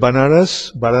 Even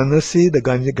Varanasi, the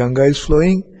Ganga is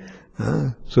flowing,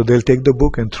 so they'll take the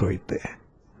book and throw it there.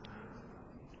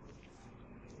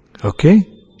 Okay?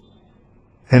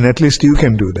 And at least you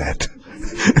can do that.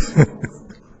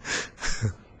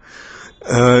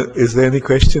 Is there any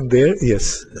question there?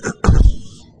 Yes.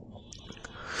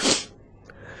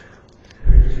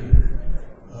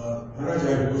 Maharaj, I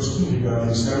have a question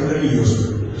regarding surrendering yourself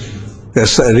to Krishna.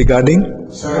 Yes,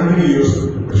 regarding? Surrendering yourself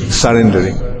to Krishna.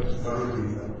 Surrendering.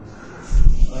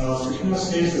 Krishna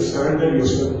says to surrender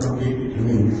yourself completely to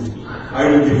me. I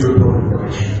will give you total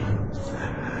protection.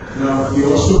 Now, he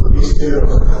also takes care of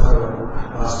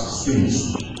our past sins.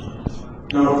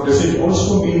 Now, does it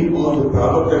also mean all the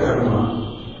prarabdha karma,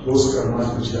 those karmas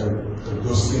which are,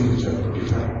 those things which are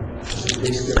notified? Does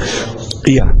it take care of those?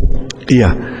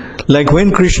 Yeah. Like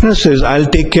when Krishna says, I'll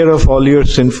take care of all your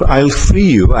sinful, I'll free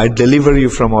you, I'll deliver you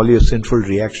from all your sinful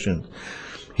reactions.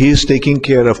 He is taking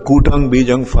care of kutang,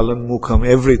 bijang, phalan, mukham,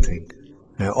 everything.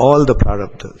 All the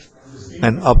prarabdhas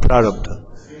and aprarabdha.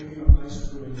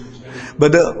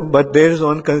 But there is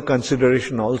one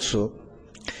consideration also.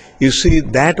 You see,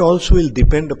 that also will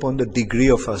depend upon the degree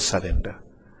of our surrender.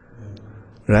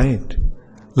 Right?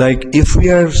 Like if we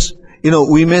are,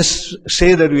 we may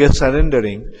say that we are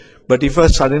surrendering, but if our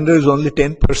surrender is only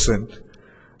 10%,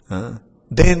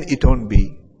 then it won't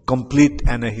be complete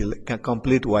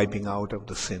complete wiping out of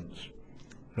the sins.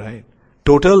 Right?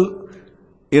 Total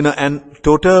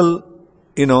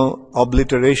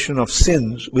obliteration of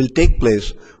sins will take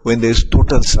place when there is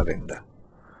total surrender.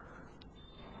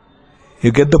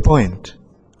 You get the point?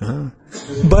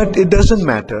 But it doesn't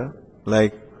matter.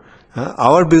 Like,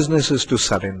 our business is to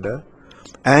surrender,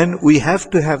 and we have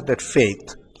to have that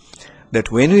faith that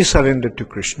when we surrender to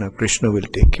Krishna, Krishna will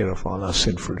take care of all our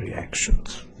sinful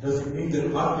reactions. Does it mean that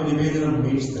Atma Nivedana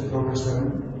means the total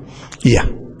surrender? Yeah.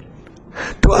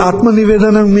 To Atma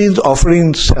Nivedana means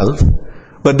offering self,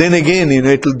 but then again,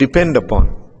 it will depend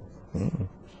upon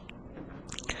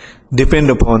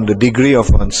the degree of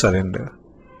one's surrender.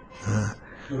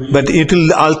 But it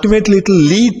will ultimately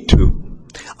lead to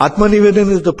Atma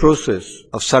Nivedana is the process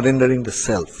of surrendering the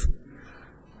self,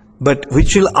 but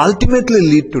which will ultimately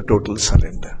lead to total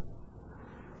surrender.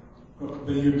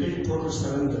 When you take total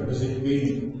surrender, does it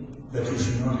mean that you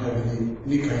should not have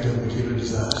any kind of material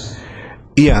desires?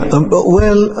 Yeah,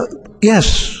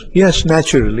 yes,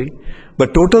 naturally.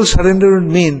 But total surrender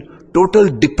would mean total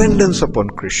dependence upon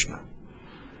Krishna.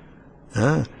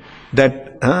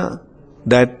 That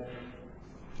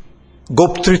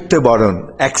Goptritte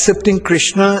Varan, accepting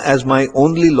Krishna as my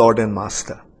only Lord and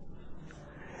Master.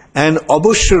 And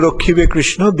Abhashya Rakhibe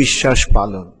Krishna Vishyash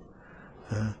Palan.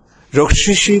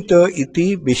 Rakshishita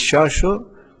iti Vishyasha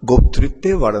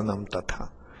Goptritte Varanam Tatha.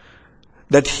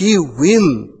 that He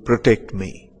will protect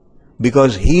me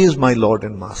because He is my Lord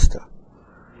and Master.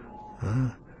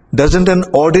 Doesn't an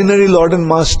ordinary Lord and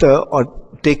Master or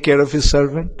take care of his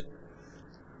servant?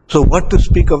 So what to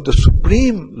speak of the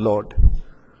Supreme Lord?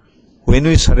 When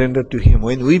we surrender to Him,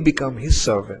 when we become His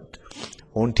servant,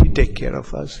 won't He take care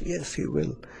of us? Yes, He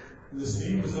will. The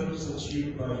same result is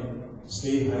achieved by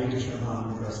saying Hare Krishna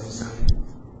Mahamantra.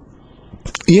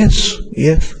 Yes,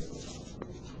 yes.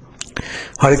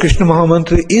 Hare Krishna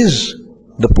Mahamantra is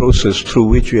the process through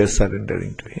which we are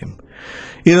surrendering to Him.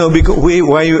 You know, because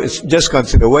why you just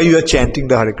consider why you are chanting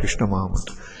the Hare Krishna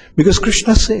Mahamantra. Because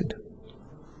Krishna said.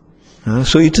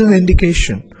 So it's an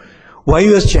indication. Why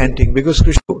you are chanting? Because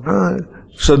Krishna.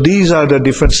 So these are the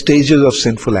different stages of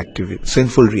sinful activity,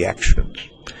 sinful reactions.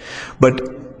 But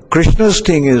Krishna's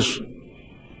thing is,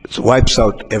 it wipes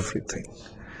out everything,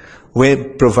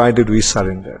 when provided we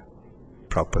surrender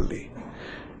properly.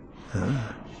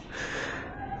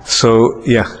 So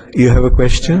yeah, you have a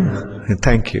question?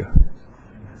 Thank you.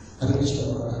 Hare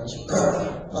Krishna Maharaj.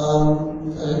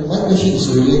 My question is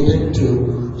related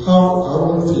to how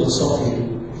our philosophy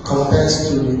compares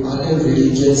to the other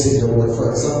religions in the world.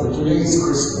 For example, today is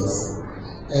Christmas,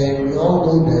 and we all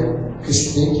know that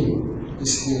Christianity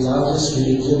is the largest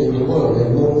religion in the world,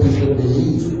 and more people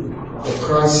believe that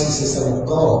Christ is the Son of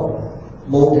God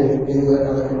more than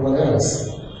anyone else.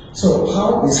 So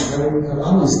how is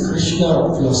Krishna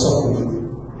philosophy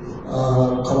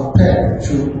compared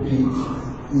to the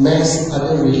mass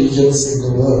other religions in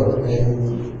the world, and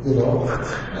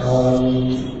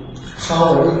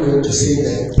how are we going to say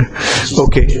that?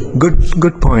 Okay,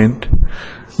 good point.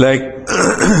 Like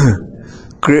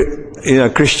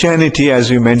Christianity, as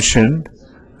you mentioned,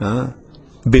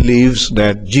 believes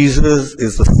that Jesus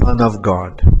is the Son of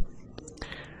God.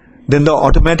 Then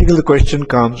automatically the question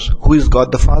comes: who is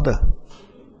God the Father?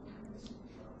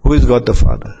 Who is God the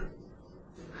Father?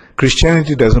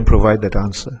 Christianity doesn't provide that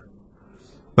answer.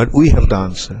 But we have the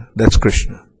answer. That's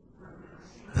Krishna.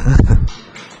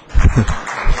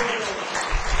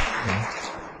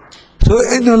 So,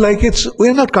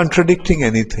 we're not contradicting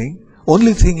anything.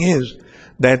 Only thing is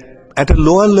that at a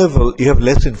lower level, you have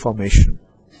less information.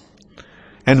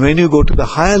 And when you go to the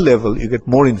higher level, you get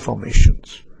more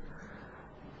informations.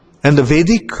 And the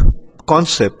Vedic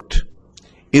concept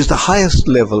is the highest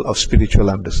level of spiritual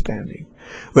understanding.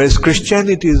 Whereas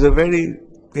Christianity is a very,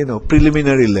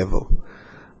 preliminary level.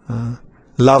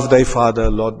 Love thy father,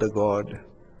 Lord the God,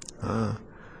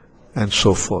 and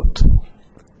so forth.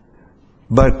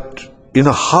 But,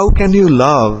 how can you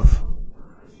love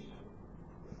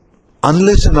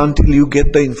unless and until you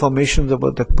get the information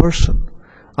about that person?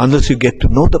 Unless you get to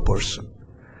know the person.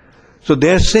 So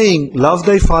they are saying, love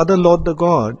thy father, Lord the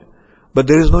God, but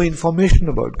there is no information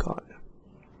about God.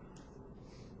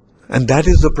 And that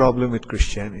is the problem with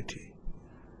Christianity.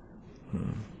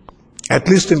 At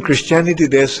least in Christianity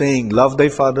they are saying, love thy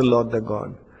father, Lord the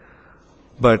God.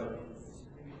 But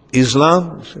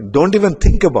Islam, don't even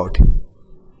think about him.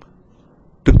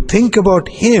 To think about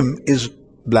him is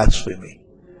blasphemy.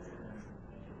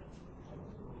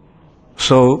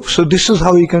 So this is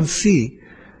how you can see,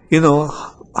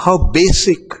 how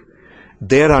basic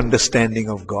their understanding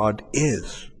of God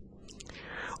is.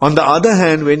 On the other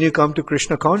hand, when you come to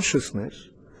Krishna consciousness,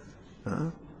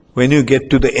 when you get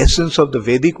to the essence of the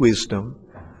Vedic wisdom,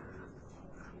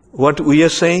 what we are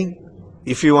saying,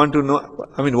 if you want to know,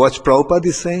 what Prabhupada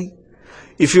is saying,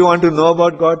 if you want to know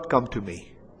about God, come to me.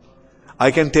 I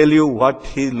can tell you what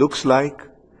He looks like,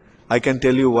 I can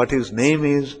tell you what His name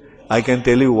is, I can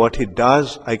tell you what He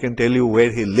does, I can tell you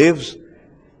where He lives,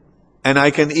 and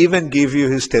I can even give you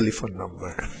His telephone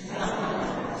number.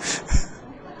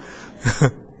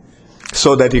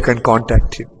 So that you can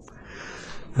contact Him.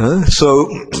 So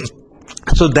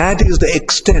that is the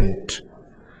extent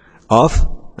of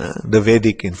the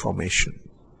Vedic information.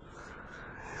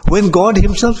 When God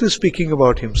Himself is speaking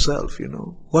about Himself,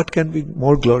 what can be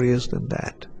more glorious than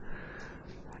that?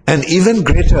 And even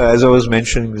greater, as I was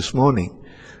mentioning this morning,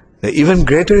 even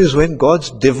greater is when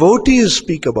God's devotees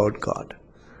speak about God.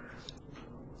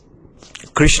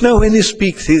 Krishna, when he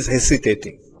speaks, he is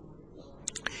hesitating.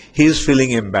 He is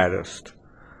feeling embarrassed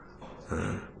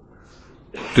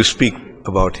to speak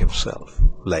about himself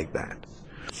like that.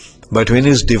 But when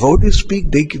his devotees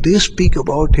speak, they speak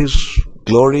about his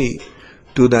glory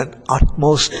to that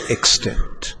utmost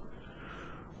extent.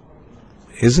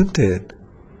 Isn't it?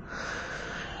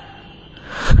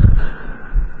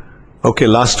 Okay,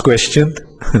 last question.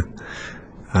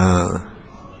 My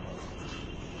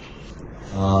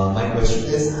question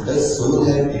is, does soul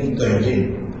have any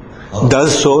content?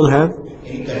 Does soul have?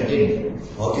 Any content?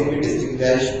 How can we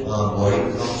distinguish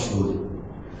body from soul?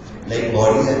 like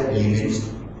body has elements,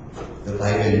 the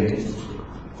 5 elements.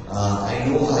 I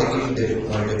know I can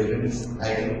difference,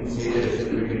 I can say the difference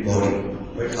between body,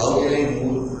 but how can I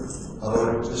move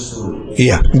about the soul?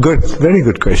 Yeah, good, very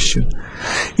good question.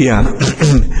 Yeah,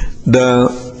 the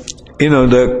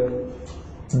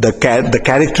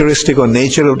characteristic or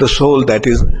nature of the soul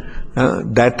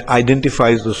that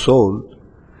identifies the soul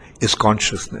is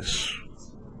consciousness,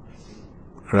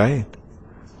 right?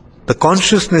 The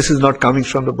consciousness is not coming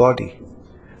from the body.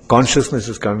 Consciousness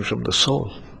is coming from the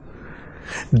soul.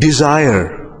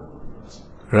 Desire,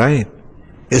 right,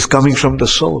 is coming from the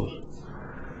soul.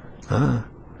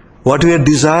 What we are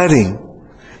desiring,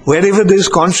 wherever there is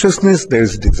consciousness, there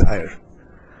is desire.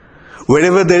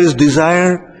 Wherever there is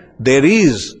desire, there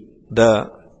is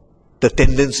the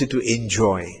tendency to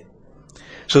enjoy.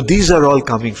 So these are all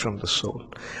coming from the soul.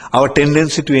 Our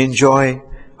tendency to enjoy,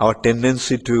 our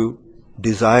tendency to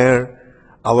desire,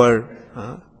 our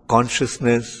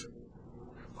consciousness,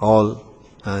 all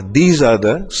these are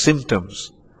the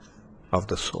symptoms of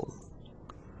the soul.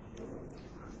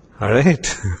 All right.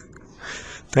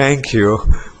 Thank you.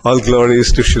 All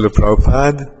glories to Srila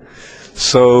Prabhupada.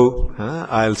 So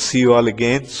I'll see you all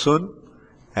again soon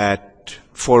at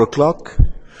 4 o'clock.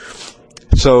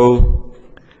 So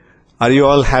are you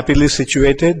all happily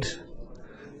situated?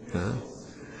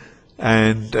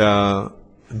 And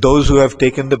those who have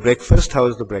taken the breakfast, how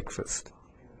is the breakfast?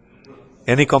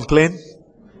 Any complaint?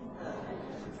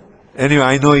 Anyway,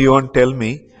 I know you won't tell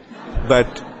me,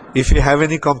 but if you have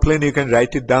any complaint, you can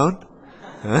write it down.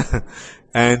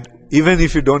 And even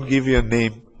if you don't give your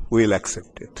name, we'll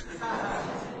accept it.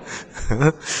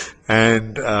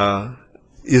 And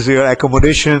is your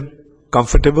accommodation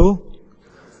comfortable?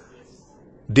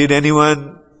 Did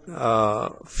anyone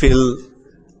feel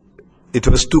it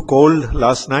was too cold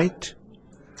last night?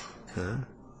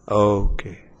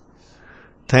 Okay.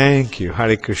 Thank you.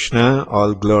 Hare Krishna.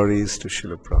 All glories to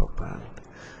Srila Prabhupada.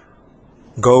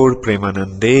 Gaur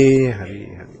Premanande Hare.